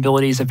defensive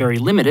capabilities are very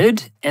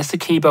limited,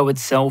 Essequibo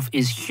itself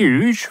is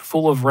huge,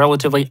 full of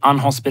relatively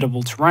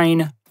unhospitable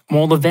terrain,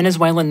 while the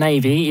Venezuelan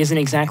Navy isn't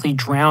exactly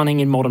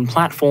drowning in modern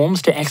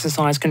platforms to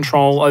exercise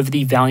control over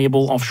the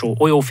valuable offshore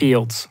oil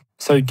fields.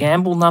 So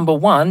gamble number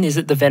one is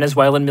that the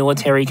Venezuelan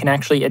military can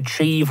actually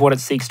achieve what it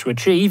seeks to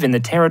achieve in the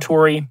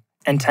territory,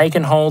 and take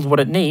and hold what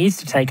it needs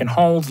to take and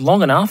hold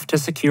long enough to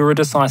secure a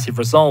decisive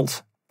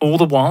result. All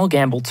the while,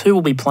 gamble two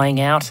will be playing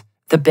out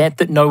the bet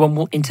that no one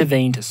will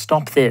intervene to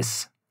stop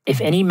this. If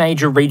any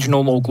major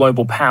regional or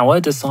global power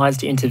decides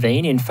to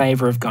intervene in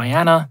favour of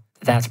Guyana,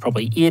 that's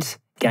probably it,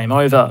 game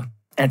over.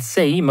 At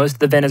sea, most of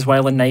the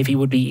Venezuelan Navy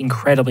would be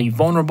incredibly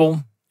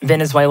vulnerable.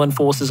 Venezuelan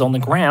forces on the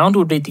ground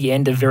would be at the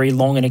end of very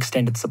long and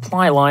extended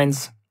supply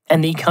lines,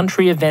 And the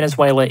country of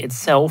Venezuela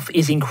itself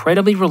is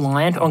incredibly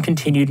reliant on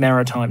continued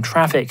maritime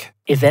traffic.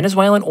 If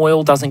Venezuelan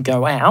oil doesn't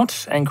go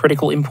out and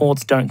critical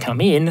imports don't come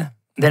in,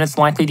 then it's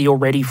likely the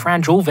already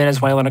fragile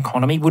Venezuelan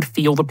economy would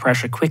feel the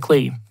pressure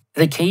quickly.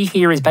 The key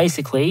here is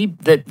basically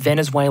that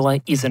Venezuela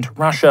isn't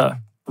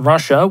Russia.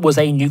 Russia was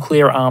a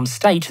nuclear-armed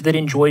state that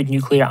enjoyed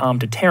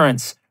nuclear-armed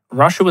deterrence.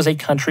 Russia was a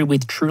country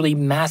with truly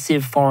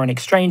massive foreign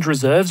exchange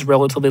reserves,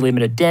 relatively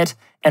limited debt,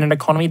 and an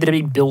economy that had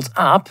been built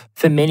up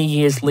for many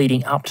years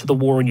leading up to the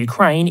war in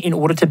Ukraine in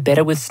order to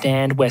better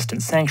withstand Western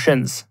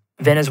sanctions.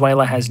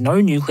 Venezuela has no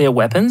nuclear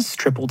weapons,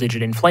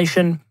 triple-digit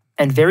inflation,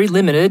 and very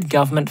limited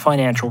government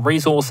financial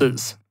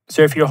resources.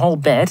 So if your whole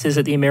bet is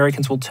that the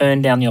Americans will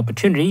turn down the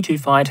opportunity to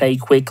fight a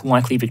quick,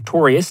 likely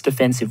victorious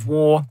defensive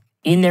war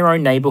in their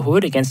own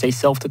neighbourhood against a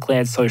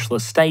self-declared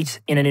socialist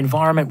state in an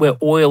environment where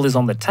oil is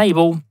on the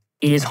table,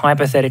 it is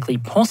hypothetically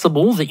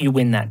possible that you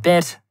win that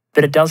bet,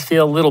 but it does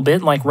feel a little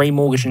bit like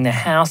remortgaging the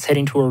house,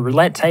 heading to a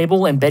roulette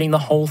table and betting the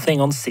whole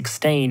thing on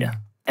 16.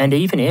 And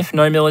even if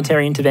no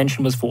military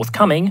intervention was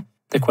forthcoming,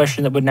 the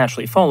question that would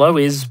naturally follow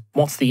is,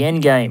 what's the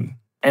end game?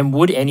 And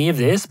would any of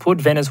this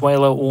put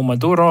Venezuela or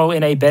Maduro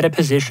in a better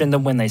position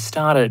than when they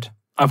started?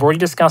 I've already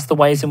discussed the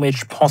ways in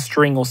which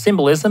posturing or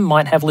symbolism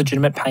might have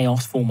legitimate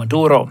payoffs for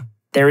Maduro.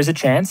 There is a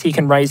chance he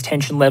can raise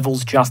tension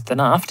levels just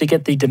enough to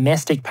get the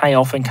domestic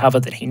payoff and cover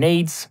that he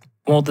needs,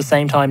 while at the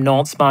same time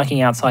not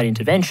sparking outside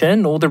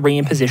intervention or the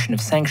reimposition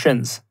of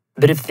sanctions.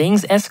 But if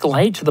things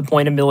escalate to the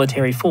point of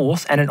military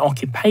force and an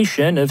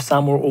occupation of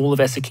some or all of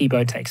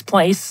Essequibo takes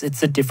place,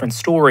 it's a different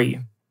story.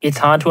 It's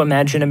hard to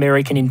imagine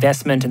American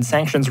investment and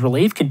sanctions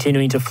relief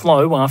continuing to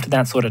flow after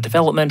that sort of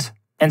development,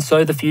 and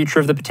so the future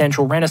of the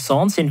potential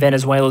renaissance in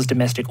Venezuela's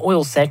domestic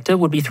oil sector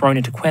would be thrown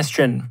into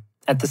question.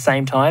 At the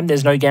same time,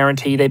 there's no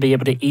guarantee they'd be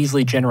able to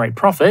easily generate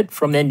profit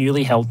from their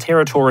newly held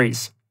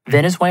territories.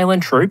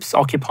 Venezuelan troops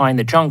occupying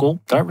the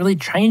jungle don't really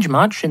change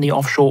much in the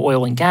offshore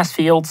oil and gas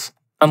fields,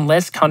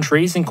 unless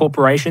countries and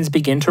corporations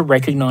begin to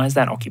recognize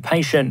that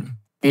occupation.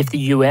 If the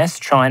US,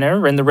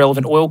 China, and the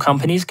relevant oil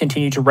companies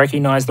continue to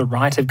recognize the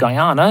right of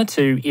Guyana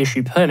to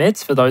issue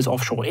permits for those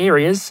offshore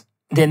areas,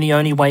 then the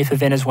only way for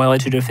Venezuela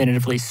to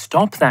definitively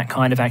stop that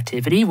kind of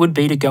activity would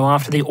be to go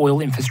after the oil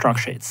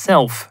infrastructure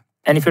itself.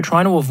 And if you're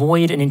trying to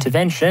avoid an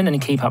intervention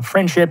and keep up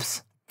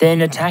friendships, then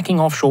attacking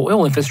offshore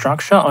oil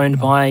infrastructure owned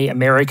by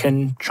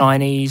American,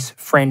 Chinese,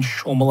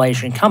 French, or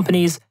Malaysian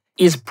companies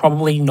is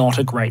probably not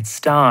a great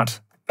start.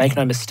 Make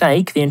no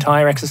mistake, the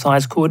entire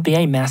exercise could be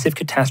a massive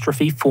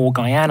catastrophe for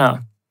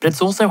Guyana. But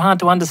it's also hard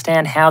to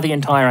understand how the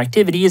entire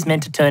activity is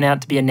meant to turn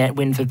out to be a net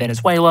win for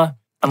Venezuela,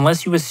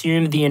 unless you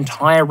assume the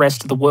entire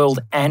rest of the world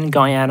and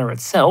Guyana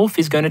itself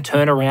is going to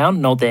turn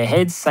around, nod their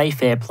heads, say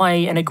fair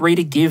play, and agree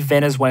to give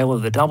Venezuela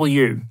the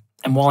W.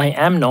 And while I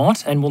am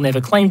not, and will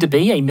never claim to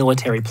be, a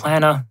military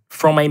planner,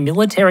 from a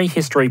military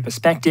history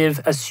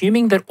perspective,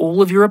 assuming that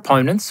all of your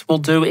opponents will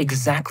do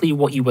exactly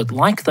what you would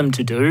like them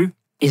to do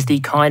is the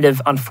kind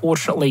of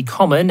unfortunately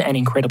common and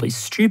incredibly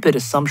stupid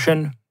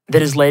assumption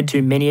that has led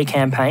to many a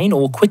campaign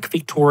or quick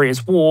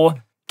victorious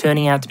war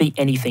turning out to be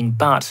anything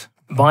but.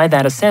 By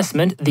that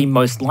assessment, the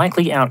most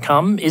likely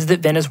outcome is that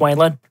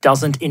Venezuela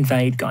doesn't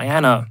invade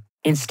Guyana.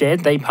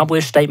 Instead, they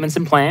publish statements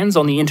and plans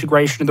on the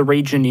integration of the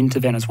region into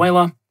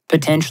Venezuela,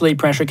 potentially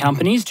pressure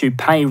companies to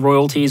pay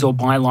royalties or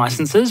buy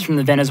licenses from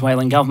the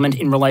Venezuelan government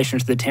in relation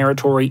to the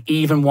territory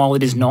even while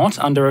it is not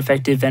under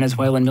effective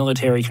Venezuelan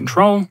military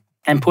control,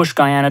 and push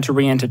Guyana to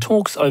re-enter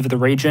talks over the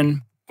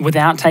region,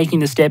 without taking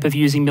the step of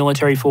using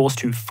military force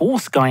to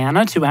force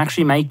Guyana to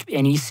actually make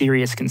any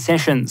serious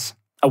concessions.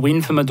 A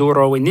win for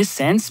Maduro in this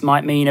sense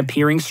might mean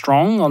appearing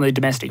strong on the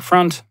domestic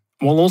front,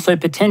 while also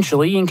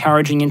potentially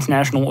encouraging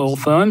international oil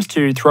firms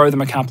to throw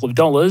them a couple of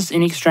dollars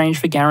in exchange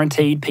for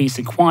guaranteed peace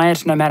and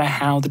quiet no matter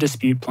how the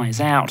dispute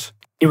plays out.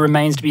 It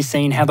remains to be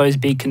seen how those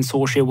big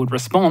consortia would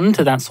respond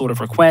to that sort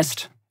of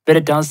request, but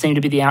it does seem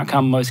to be the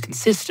outcome most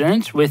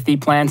consistent with the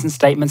plans and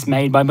statements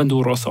made by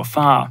Maduro so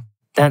far.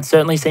 That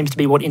certainly seems to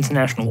be what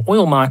international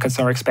oil markets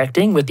are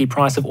expecting, with the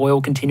price of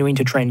oil continuing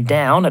to trend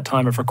down at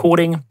time of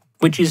recording,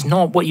 which is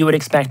not what you would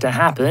expect to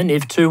happen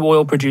if two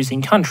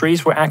oil-producing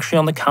countries were actually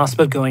on the cusp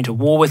of going to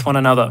war with one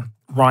another.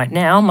 Right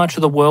now, much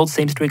of the world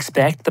seems to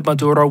expect that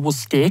Maduro will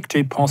stick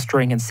to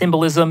posturing and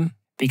symbolism,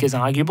 because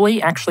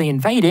arguably actually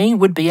invading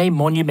would be a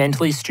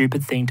monumentally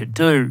stupid thing to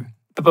do.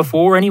 But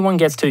before anyone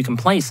gets too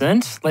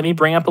complacent, let me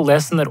bring up a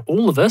lesson that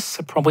all of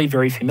us are probably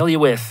very familiar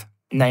with,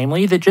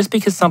 namely that just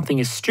because something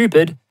is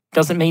stupid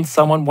doesn't mean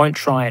someone won't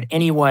try it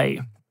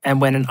anyway. And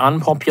when an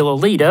unpopular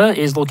leader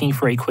is looking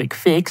for a quick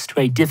fix to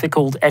a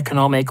difficult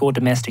economic or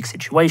domestic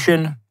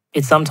situation,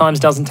 it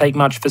sometimes doesn't take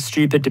much for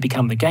stupid to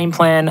become the game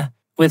plan,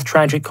 with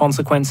tragic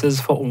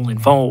consequences for all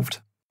involved.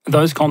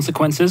 Those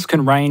consequences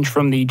can range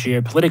from the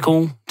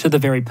geopolitical to the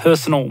very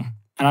personal,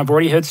 and I've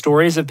already heard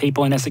stories of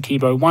people in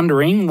Essequibo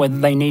wondering whether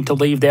they need to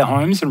leave their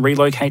homes and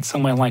relocate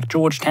somewhere like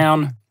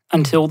Georgetown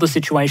until the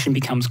situation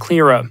becomes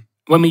clearer.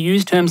 When we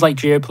use terms like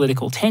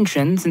geopolitical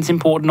tensions, it's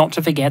important not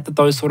to forget that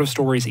those sort of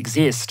stories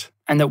exist,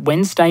 and that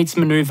when states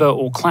maneuver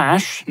or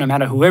clash, no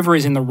matter whoever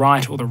is in the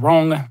right or the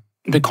wrong,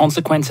 The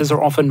consequences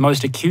are often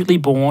most acutely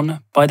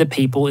borne by the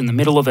people in the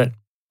middle of it.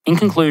 In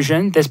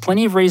conclusion, there's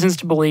plenty of reasons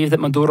to believe that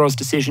Maduro's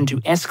decision to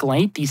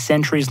escalate the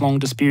centuries-long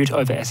dispute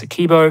over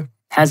Essequibo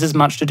has as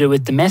much to do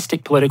with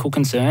domestic political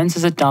concerns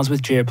as it does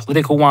with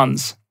geopolitical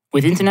ones.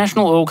 With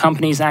international oil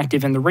companies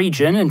active in the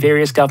region and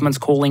various governments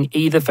calling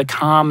either for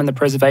calm and the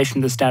preservation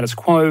of the status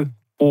quo,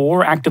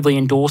 or actively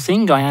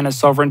endorsing Guyana's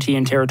sovereignty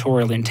and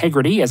territorial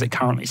integrity as it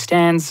currently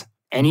stands,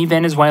 any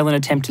Venezuelan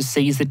attempt to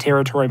seize the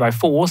territory by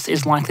force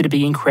is likely to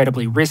be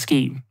incredibly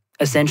risky,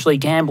 essentially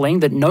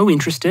gambling that no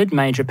interested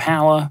major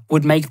power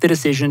would make the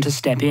decision to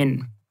step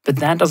in. But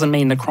that doesn't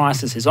mean the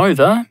crisis is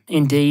over.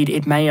 Indeed,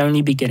 it may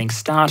only be getting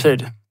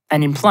started.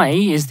 And in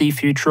play is the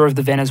future of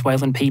the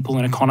Venezuelan people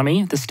and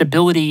economy, the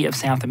stability of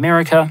South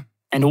America,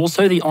 and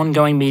also the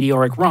ongoing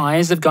meteoric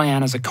rise of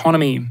Guyana's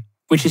economy,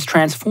 which is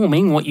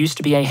transforming what used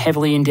to be a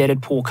heavily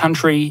indebted poor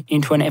country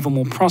into an ever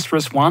more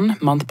prosperous one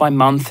month by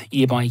month,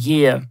 year by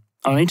year.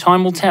 Only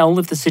time will tell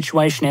if the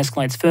situation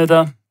escalates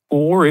further,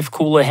 or if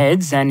cooler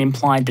heads and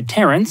implied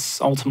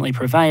deterrence ultimately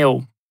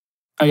prevail.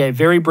 Okay,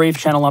 very brief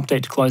channel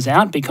update to close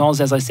out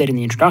because, as I said in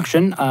the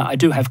introduction, I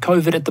do have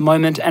COVID at the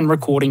moment and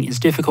recording is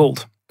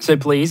difficult. So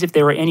please, if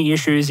there are any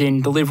issues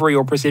in delivery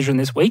or precision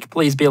this week,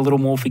 please be a little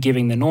more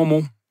forgiving than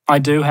normal. I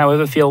do,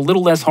 however, feel a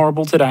little less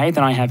horrible today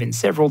than I have in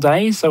several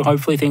days, so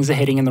hopefully things are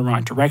heading in the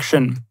right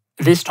direction.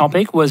 This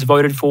topic was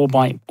voted for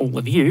by all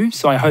of you,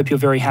 so I hope you're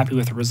very happy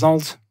with the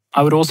result.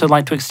 I would also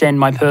like to extend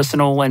my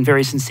personal and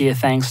very sincere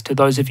thanks to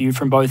those of you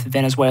from both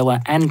Venezuela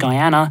and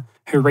Guyana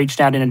who reached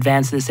out in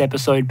advance of this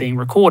episode being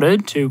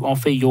recorded to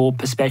offer your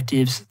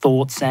perspectives,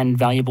 thoughts, and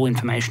valuable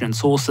information and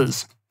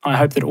sources. I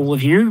hope that all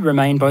of you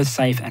remain both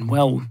safe and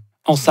well.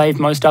 I'll save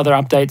most other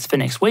updates for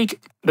next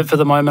week, but for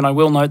the moment I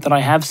will note that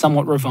I have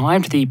somewhat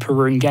revived the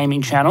Peruvian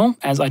Gaming channel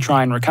as I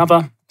try and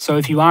recover, so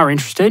if you are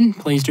interested,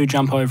 please do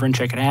jump over and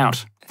check it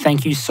out.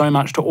 Thank you so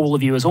much to all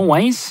of you as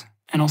always,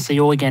 and I'll see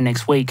you all again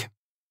next week.